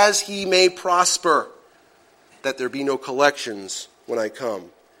up as he may prosper, that there be no collections when I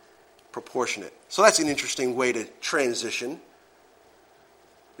come. Proportionate. So that's an interesting way to transition.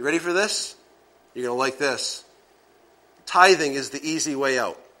 You ready for this? You're going to like this. Tithing is the easy way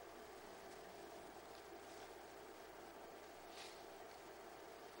out.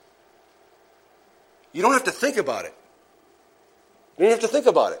 You don't have to think about it. You don't have to think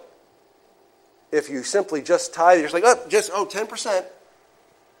about it. If you simply just tithe, you're just like, 10%.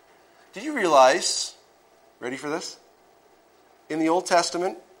 Did you realize, ready for this? In the Old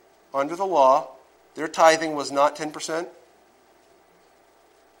Testament, under the law, their tithing was not 10%.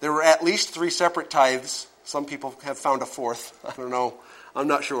 There were at least 3 separate tithes. Some people have found a fourth. I don't know. I'm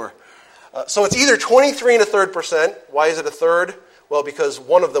not sure. So it's either 23 1/3%. Why is it a third? Well, because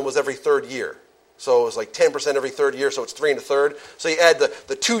one of them was every third year. So it was like 10% every third year, so it's 3 1/3. So you add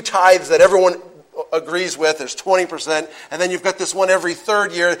the 2 tithes that everyone agrees with, there's 20%. And then you've got this one every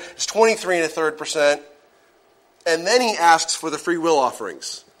third year, it's 23 1/3%. And then he asks for the free will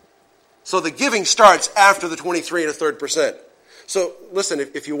offerings. So the giving starts after the 23 1/3%. So listen,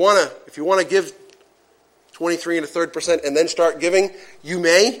 if you want to give 23 1/3% and then start giving, you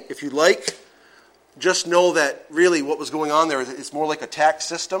may, if you'd like. Just know that really what was going on there is it's more like a tax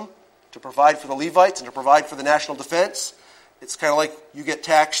system to provide for the Levites and to provide for the national defense. It's kind of like you get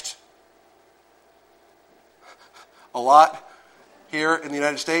taxed a lot here in the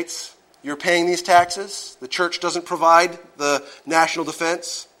United States. You're paying these taxes. The church doesn't provide the national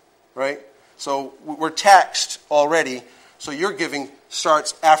defense, right? So we're taxed already. So your giving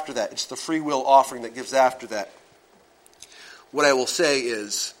starts after that. It's the free will offering that gives after that. What I will say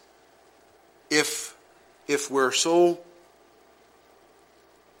is, if we're so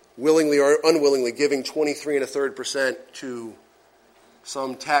willingly or unwillingly giving 23 1/3% to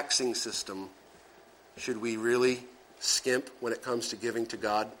some taxing system, should we really skimp when it comes to giving to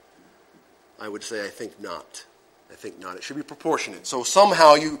God? I would say I think not. I think not. It should be proportionate. So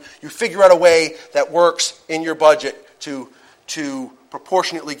somehow you figure out a way that works in your budget to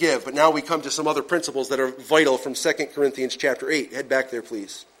proportionately give. But now we come to some other principles that are vital from 2 Corinthians chapter 8. Head back there,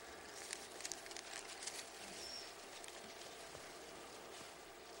 please.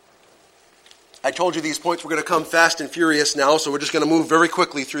 I told you these points were going to come fast and furious now, so we're just going to move very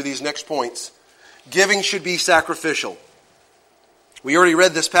quickly through these next points. Giving should be sacrificial. We already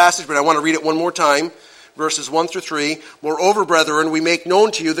read this passage, but I want to read it one more time. verses 1 through 3. Moreover, brethren, we make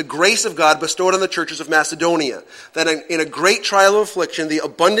known to you the grace of God bestowed on the churches of Macedonia, that in a great trial of affliction, the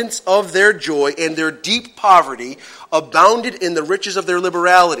abundance of their joy and their deep poverty abounded in the riches of their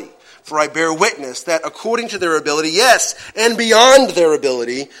liberality. For I bear witness that according to their ability, yes, and beyond their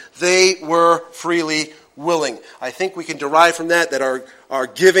ability, they were freely willing. I think we can derive from that our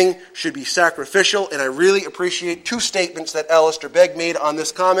giving should be sacrificial, and I really appreciate two statements that Alistair Begg made on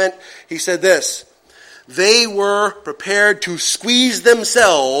this comment. He said this: they were prepared to squeeze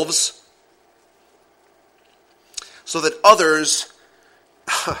themselves so that others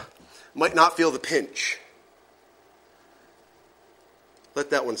might not feel the pinch.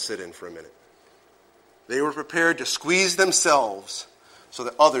 Let that one sit in for a minute. They were prepared to squeeze themselves so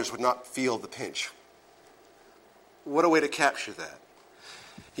that others would not feel the pinch. What a way to capture that.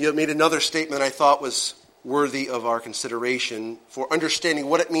 He made another statement I thought was worthy of our consideration for understanding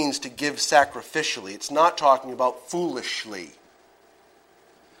what it means to give sacrificially. It's not talking about foolishly.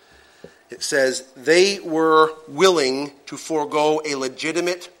 It says, they were willing to forego a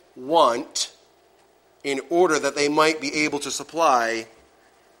legitimate want in order that they might be able to supply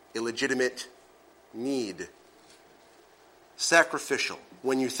a legitimate need. Sacrificial.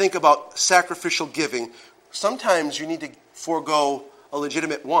 When you think about sacrificial giving, sometimes you need to forego a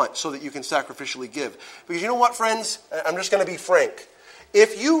legitimate want so that you can sacrificially give. Because you know what, friends? I'm just going to be frank.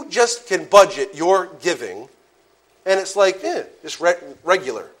 If you just can budget your giving, and it's like, just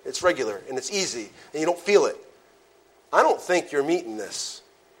regular. It's regular, and it's easy, and you don't feel it. I don't think you're meeting this.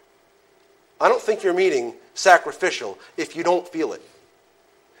 I don't think you're meeting sacrificial if you don't feel it.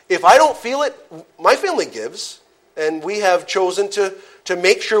 If I don't feel it, my family gives, and we have chosen to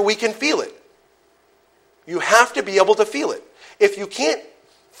make sure we can feel it. You have to be able to feel it. If you can't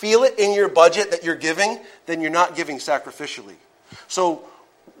feel it in your budget that you're giving, then you're not giving sacrificially. So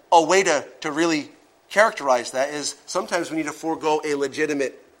a way to really characterize that is sometimes we need to forego a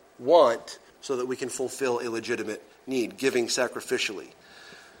legitimate want so that we can fulfill a legitimate need, giving sacrificially.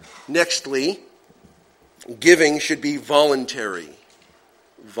 Nextly, giving should be voluntary.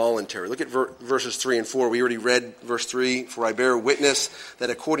 Voluntary. Look at verses 3 and 4. We already read verse 3. For I bear witness that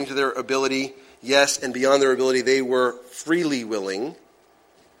according to their ability, yes, and beyond their ability, they were freely willing,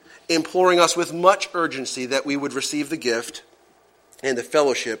 imploring us with much urgency that we would receive the gift and the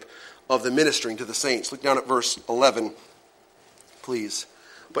fellowship of the ministering to the saints. Look down at verse 11, please.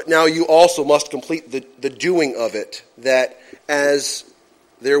 But now you also must complete the doing of it, that as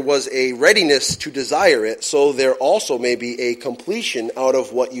there was a readiness to desire it, so there also may be a completion out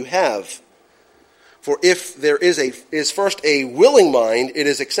of what you have. For if there is first a willing mind, it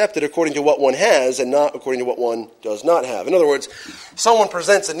is accepted according to what one has and not according to what one does not have. In other words, someone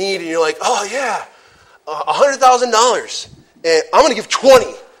presents a need and you're like, oh yeah, $100,000. And I'm going to give 20.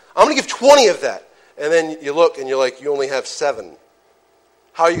 I'm going to give 20 of that. And then you look and you're like, you only have 7.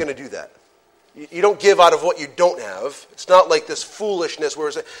 How are you going to do that? You don't give out of what you don't have. It's not like this foolishness where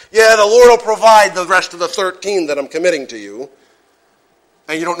it's like, yeah, the Lord will provide the rest of the 13 that I'm committing to you.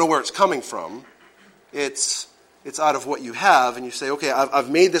 And you don't know where it's coming from. It's out of what you have, and you say, okay, I've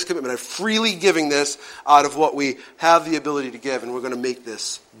made this commitment. I'm freely giving this out of what we have the ability to give, and we're going to make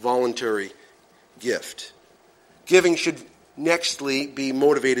this voluntary gift. Giving should nextly be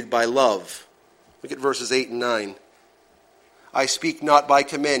motivated by love. Look at verses 8 and 9. I speak not by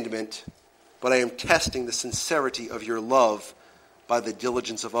commandment, but I am testing the sincerity of your love by the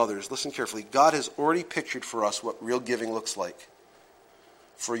diligence of others. Listen carefully. God has already pictured for us what real giving looks like.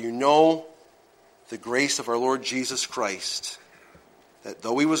 For you know the grace of our Lord Jesus Christ, that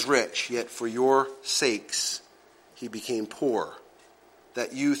though he was rich, yet for your sakes he became poor,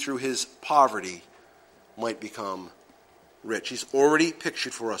 that you through his poverty might become rich. He's already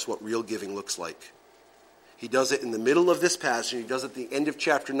pictured for us what real giving looks like. He does it in the middle of this passage. He does it at the end of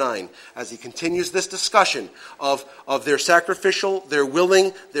chapter 9 as he continues this discussion of their sacrificial, their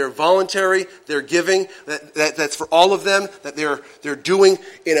willing, their voluntary, their giving. That's for all of them, that they're doing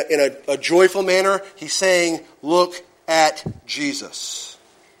in a joyful manner. He's saying, look at Jesus.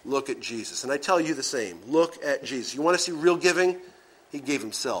 Look at Jesus. And I tell you the same. Look at Jesus. You want to see real giving? He gave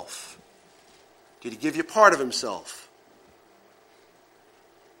himself. Did he give you part of himself?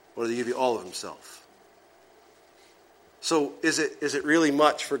 Or did he give you all of himself? So is it really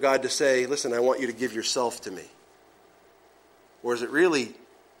much for God to say, listen, I want you to give yourself to me? Or is it really,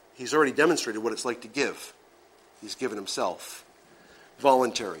 he's already demonstrated what it's like to give. He's given himself.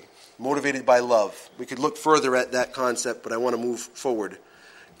 Voluntary. Motivated by love. We could look further at that concept, but I want to move forward.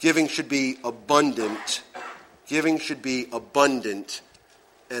 Giving should be abundant. Giving should be abundant.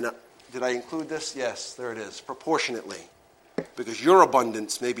 And did I include this? Yes, there it is. Proportionately. Because your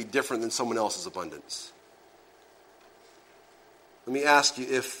abundance may be different than someone else's abundance. Let me ask you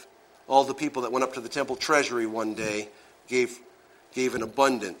if all the people that went up to the temple treasury one day gave an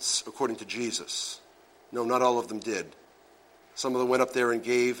abundance according to Jesus. No, not all of them did. Some of them went up there and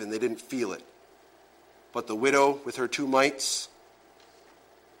gave, and they didn't feel it. But the widow with her 2 mites,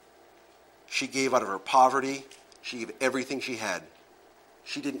 she gave out of her poverty. She gave everything she had.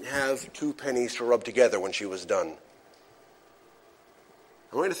 She didn't have 2 pennies to rub together when she was done.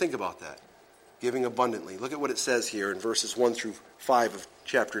 I want you to think about that. Giving abundantly. Look at what it says here in verses 1 through 5 of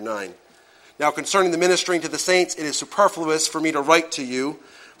chapter 9. Now concerning the ministering to the saints, it is superfluous for me to write to you,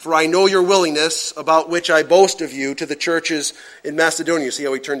 for I know your willingness, about which I boast of you, to the churches in Macedonia. See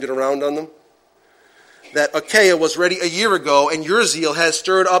how he turned it around on them? That Achaia was ready a year ago, and your zeal has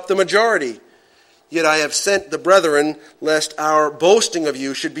stirred up the majority. Yet I have sent the brethren, lest our boasting of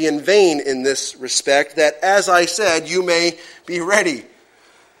you should be in vain in this respect, that, as I said, you may be ready.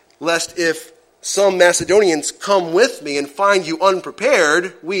 Lest if some Macedonians come with me and find you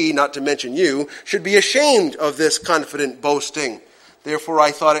unprepared, we, not to mention you, should be ashamed of this confident boasting. Therefore I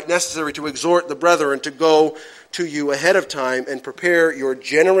thought it necessary to exhort the brethren to go to you ahead of time and prepare your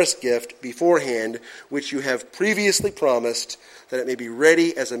generous gift beforehand, which you have previously promised, that it may be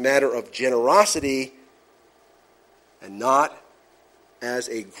ready as a matter of generosity and not as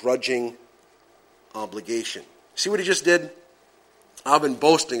a grudging obligation. See what he just did? I've been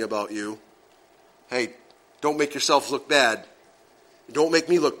boasting about you. Hey, don't make yourselves look bad. Don't make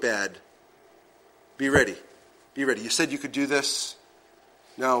me look bad. Be ready. Be ready. You said you could do this.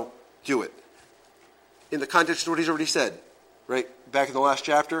 Now, do it. In the context of what he's already said, right? Back in the last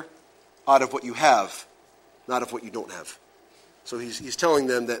chapter, out of what you have, not of what you don't have. So he's telling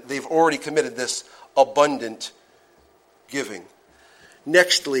them that they've already committed this abundant giving.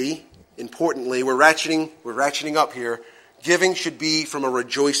 Nextly, importantly, we're ratcheting up here. Giving should be from a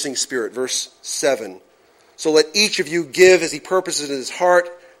rejoicing spirit. Verse 7. So let each of you give as he purposes in his heart,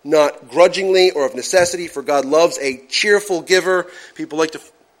 not grudgingly or of necessity, for God loves a cheerful giver. People like to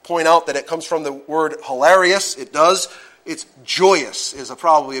point out that it comes from the word hilarious. It does. It's joyous is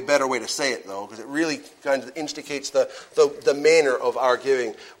probably a better way to say it, though, because it really kind of instigates the manner of our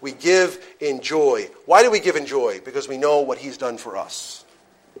giving. We give in joy. Why do we give in joy? Because we know what he's done for us.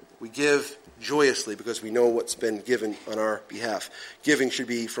 We give joyously because we know what's been given on our behalf. Giving should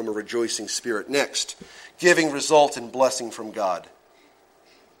be from a rejoicing spirit. Next, giving results in blessing from God.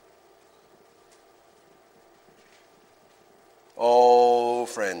 Oh,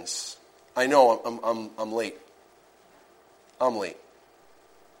 friends, I know I'm late. I'm late.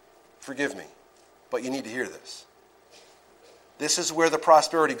 Forgive me, but you need to hear this. This is where the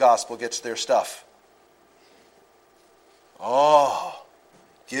prosperity gospel gets their stuff. Oh,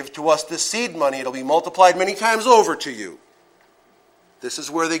 give to us this seed money. It'll be multiplied many times over to you. This is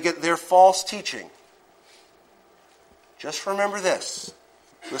where they get their false teaching. Just remember this.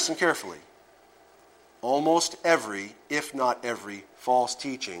 Listen carefully. Almost every, if not every, false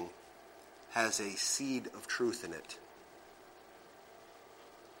teaching has a seed of truth in it.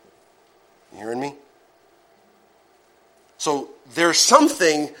 You hearing me? So there's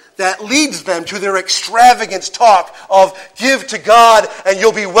something that leads them to their extravagant talk of give to God and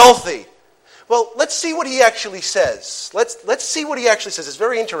you'll be wealthy. Well, let's see what he actually says. Let's see what he actually says. It's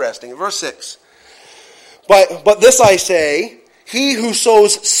very interesting. Verse 6. But this I say, he who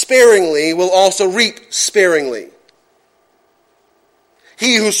sows sparingly will also reap sparingly.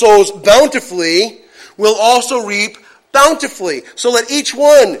 He who sows bountifully will also reap bountifully. So let each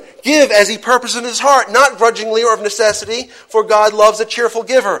one give as he purposes in his heart, not grudgingly or of necessity, for God loves a cheerful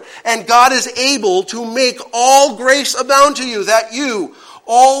giver. And God is able to make all grace abound to you, that you,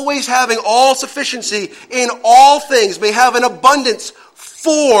 always having all sufficiency in all things, may have an abundance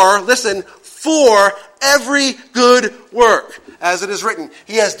for every good work. As it is written,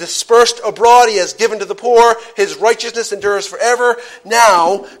 he has dispersed abroad, he has given to the poor, his righteousness endures forever.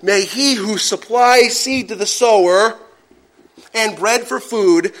 Now may he who supplies seed to the sower and bread for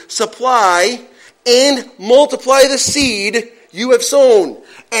food supply and multiply the seed you have sown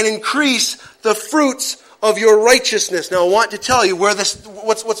and increase the fruits of your righteousness. Now I want to tell you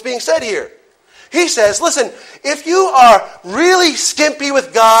what's being said here. He says, listen, if you are really skimpy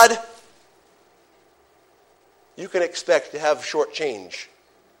with God, you can expect to have short change.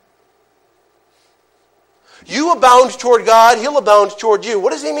 You abound toward God, he'll abound toward you.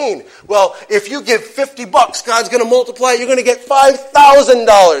 What does he mean? Well, if you give $50, God's going to multiply it. You're going to get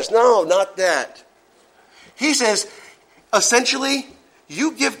 $5,000. No, not that. He says, essentially,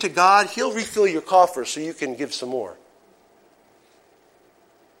 you give to God, he'll refill your coffers so you can give some more.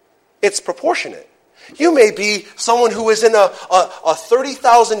 It's proportionate. You may be someone who is in a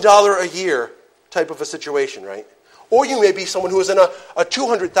 $30,000 a year type of a situation, right? Or you may be someone who is in a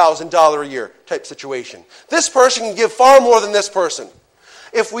 $200,000 a year type situation. This person can give far more than this person.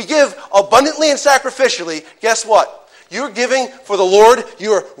 If we give abundantly and sacrificially, guess what? You're giving for the Lord,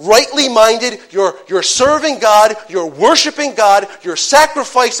 you're rightly minded, you're serving God, you're worshiping God, you're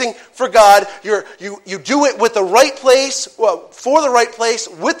sacrificing for God, you do it with the right place, for the right place,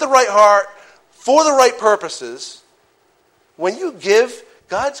 with the right heart, for the right purposes. When you give,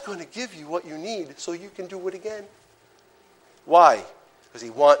 God's going to give you what you need so you can do it again. Why? Because He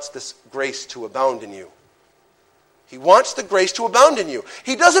wants this grace to abound in you. He wants the grace to abound in you.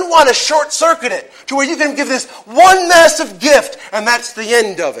 He doesn't want to short-circuit it to where you can give this one massive gift and that's the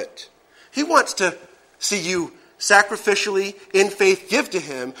end of it. He wants to see you sacrificially, in faith, give to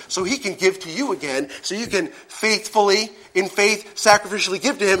Him so He can give to you again, so you can faithfully, in faith, sacrificially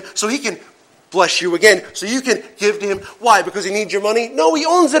give to Him so He can bless you again, so you can give to Him. Why? Because He needs your money? No, He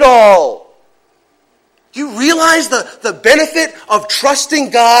owns it all. Do you realize the benefit of trusting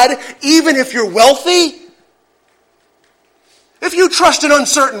God even if you're wealthy? If you trust in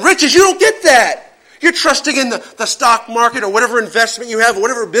uncertain riches, you don't get that. You're trusting in the stock market or whatever investment you have or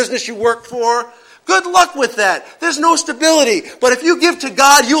whatever business you work for. Good luck with that. There's no stability. But if you give to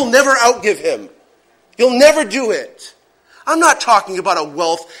God, you'll never outgive Him. You'll never do it. I'm not talking about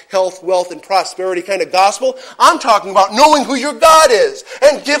a health, wealth, and prosperity kind of gospel. I'm talking about knowing who your God is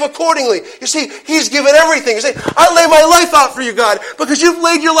and give accordingly. You see, He's given everything. You say, I lay my life out for you, God, because you've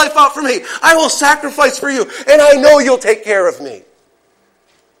laid your life out for me. I will sacrifice for you, and I know you'll take care of me.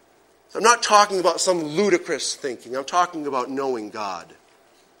 I'm not talking about some ludicrous thinking. I'm talking about knowing God.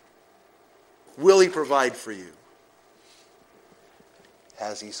 Will He provide for you?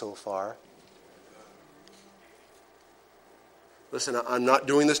 Has He so far? Listen, I'm not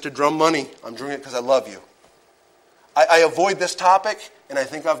doing this to drum money. I'm doing it because I love you. I avoid this topic, and I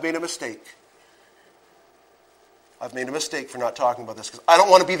think I've made a mistake. I've made a mistake for not talking about this because I don't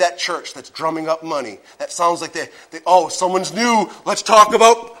want to be that church that's drumming up money. That sounds like someone's new. Let's talk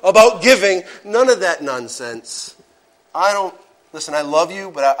about giving. None of that nonsense. Listen, I love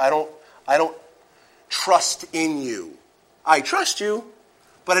you, but I don't trust in you. I trust you,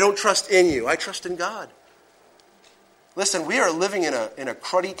 but I don't trust in you. I trust in God. Listen, we are living in a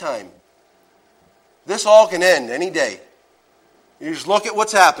cruddy time. This all can end any day. You just look at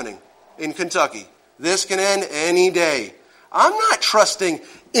what's happening in Kentucky. This can end any day. I'm not trusting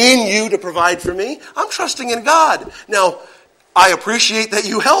in you to provide for me. I'm trusting in God. Now, I appreciate that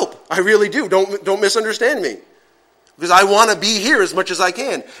you help. I really do. Don't misunderstand me. Because I want to be here as much as I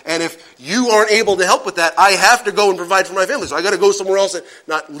can. And if you aren't able to help with that, I have to go and provide for my family. So I got to go somewhere else and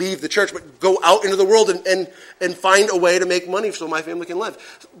not leave the church, but go out into the world and find a way to make money so my family can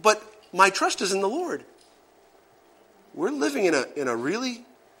live. But my trust is in the Lord. We're living in a really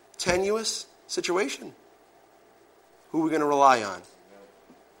tenuous situation. Who are we going to rely on?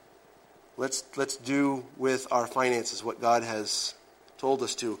 Let's do with our finances what God has told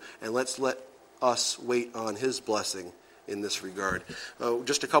us to, and let's let us wait on His blessing in this regard.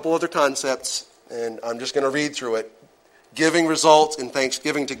 Just a couple other concepts, and I'm just going to read through it. Giving results in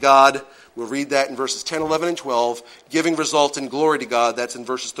thanksgiving to God. We'll read that in verses 10, 11, and 12. Giving results in glory to God. That's in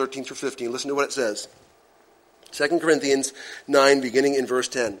verses 13 through 15. Listen to what it says. 2 Corinthians 9, beginning in verse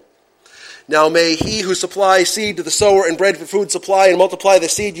 10. Now may He who supplies seed to the sower and bread for food supply and multiply the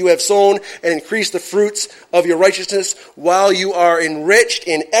seed you have sown and increase the fruits of your righteousness while you are enriched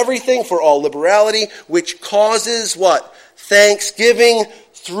in everything for all liberality, which causes what? Thanksgiving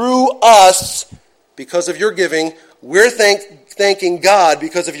through us because of your giving. We're thanking God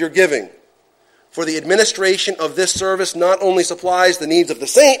because of your giving. For the administration of this service not only supplies the needs of the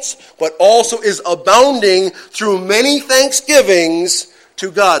saints, but also is abounding through many thanksgivings to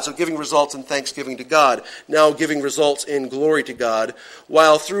God. So giving results in thanksgiving to God. Now giving results in glory to God.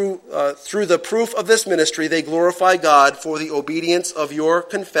 While through the proof of this ministry they glorify God for the obedience of your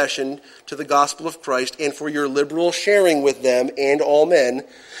confession to the gospel of Christ and for your liberal sharing with them and all men,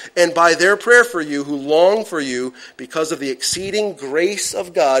 and by their prayer for you who long for you because of the exceeding grace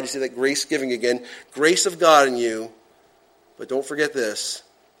of God. You see that grace giving again. Grace of God in you. But don't forget this.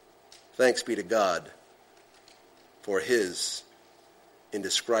 Thanks be to God for His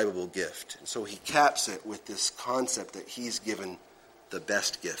indescribable gift. And so he caps it with this concept that He's given the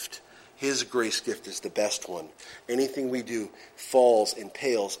best gift. His grace gift is the best one. Anything we do falls and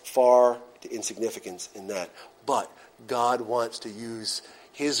pales far to insignificance in that. But God wants to use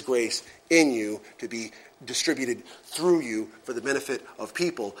His grace in you to be distributed through you for the benefit of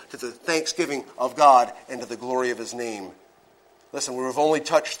people, to the thanksgiving of God and to the glory of His name. Listen, we've only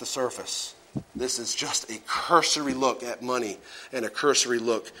touched the surface. This is just a cursory look at money and a cursory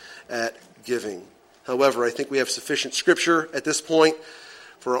look at giving. However, I think we have sufficient scripture at this point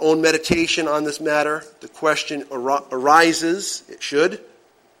for our own meditation on this matter. The question arises, it should,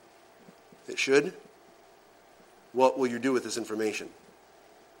 what will you do with this information?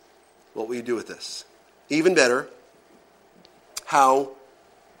 What will you do with this? Even better, how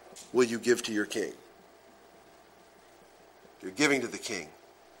will you give to your king? You're giving to the king.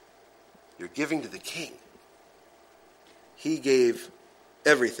 You're giving to the king. He gave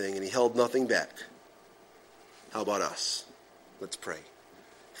everything and he held nothing back. How about us? Let's pray.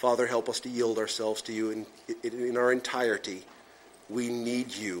 Father, help us to yield ourselves to you in our entirety. We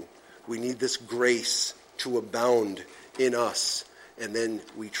need you. We need this grace to abound in us. And then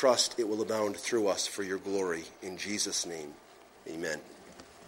we trust it will abound through us for your glory. In Jesus' name, amen.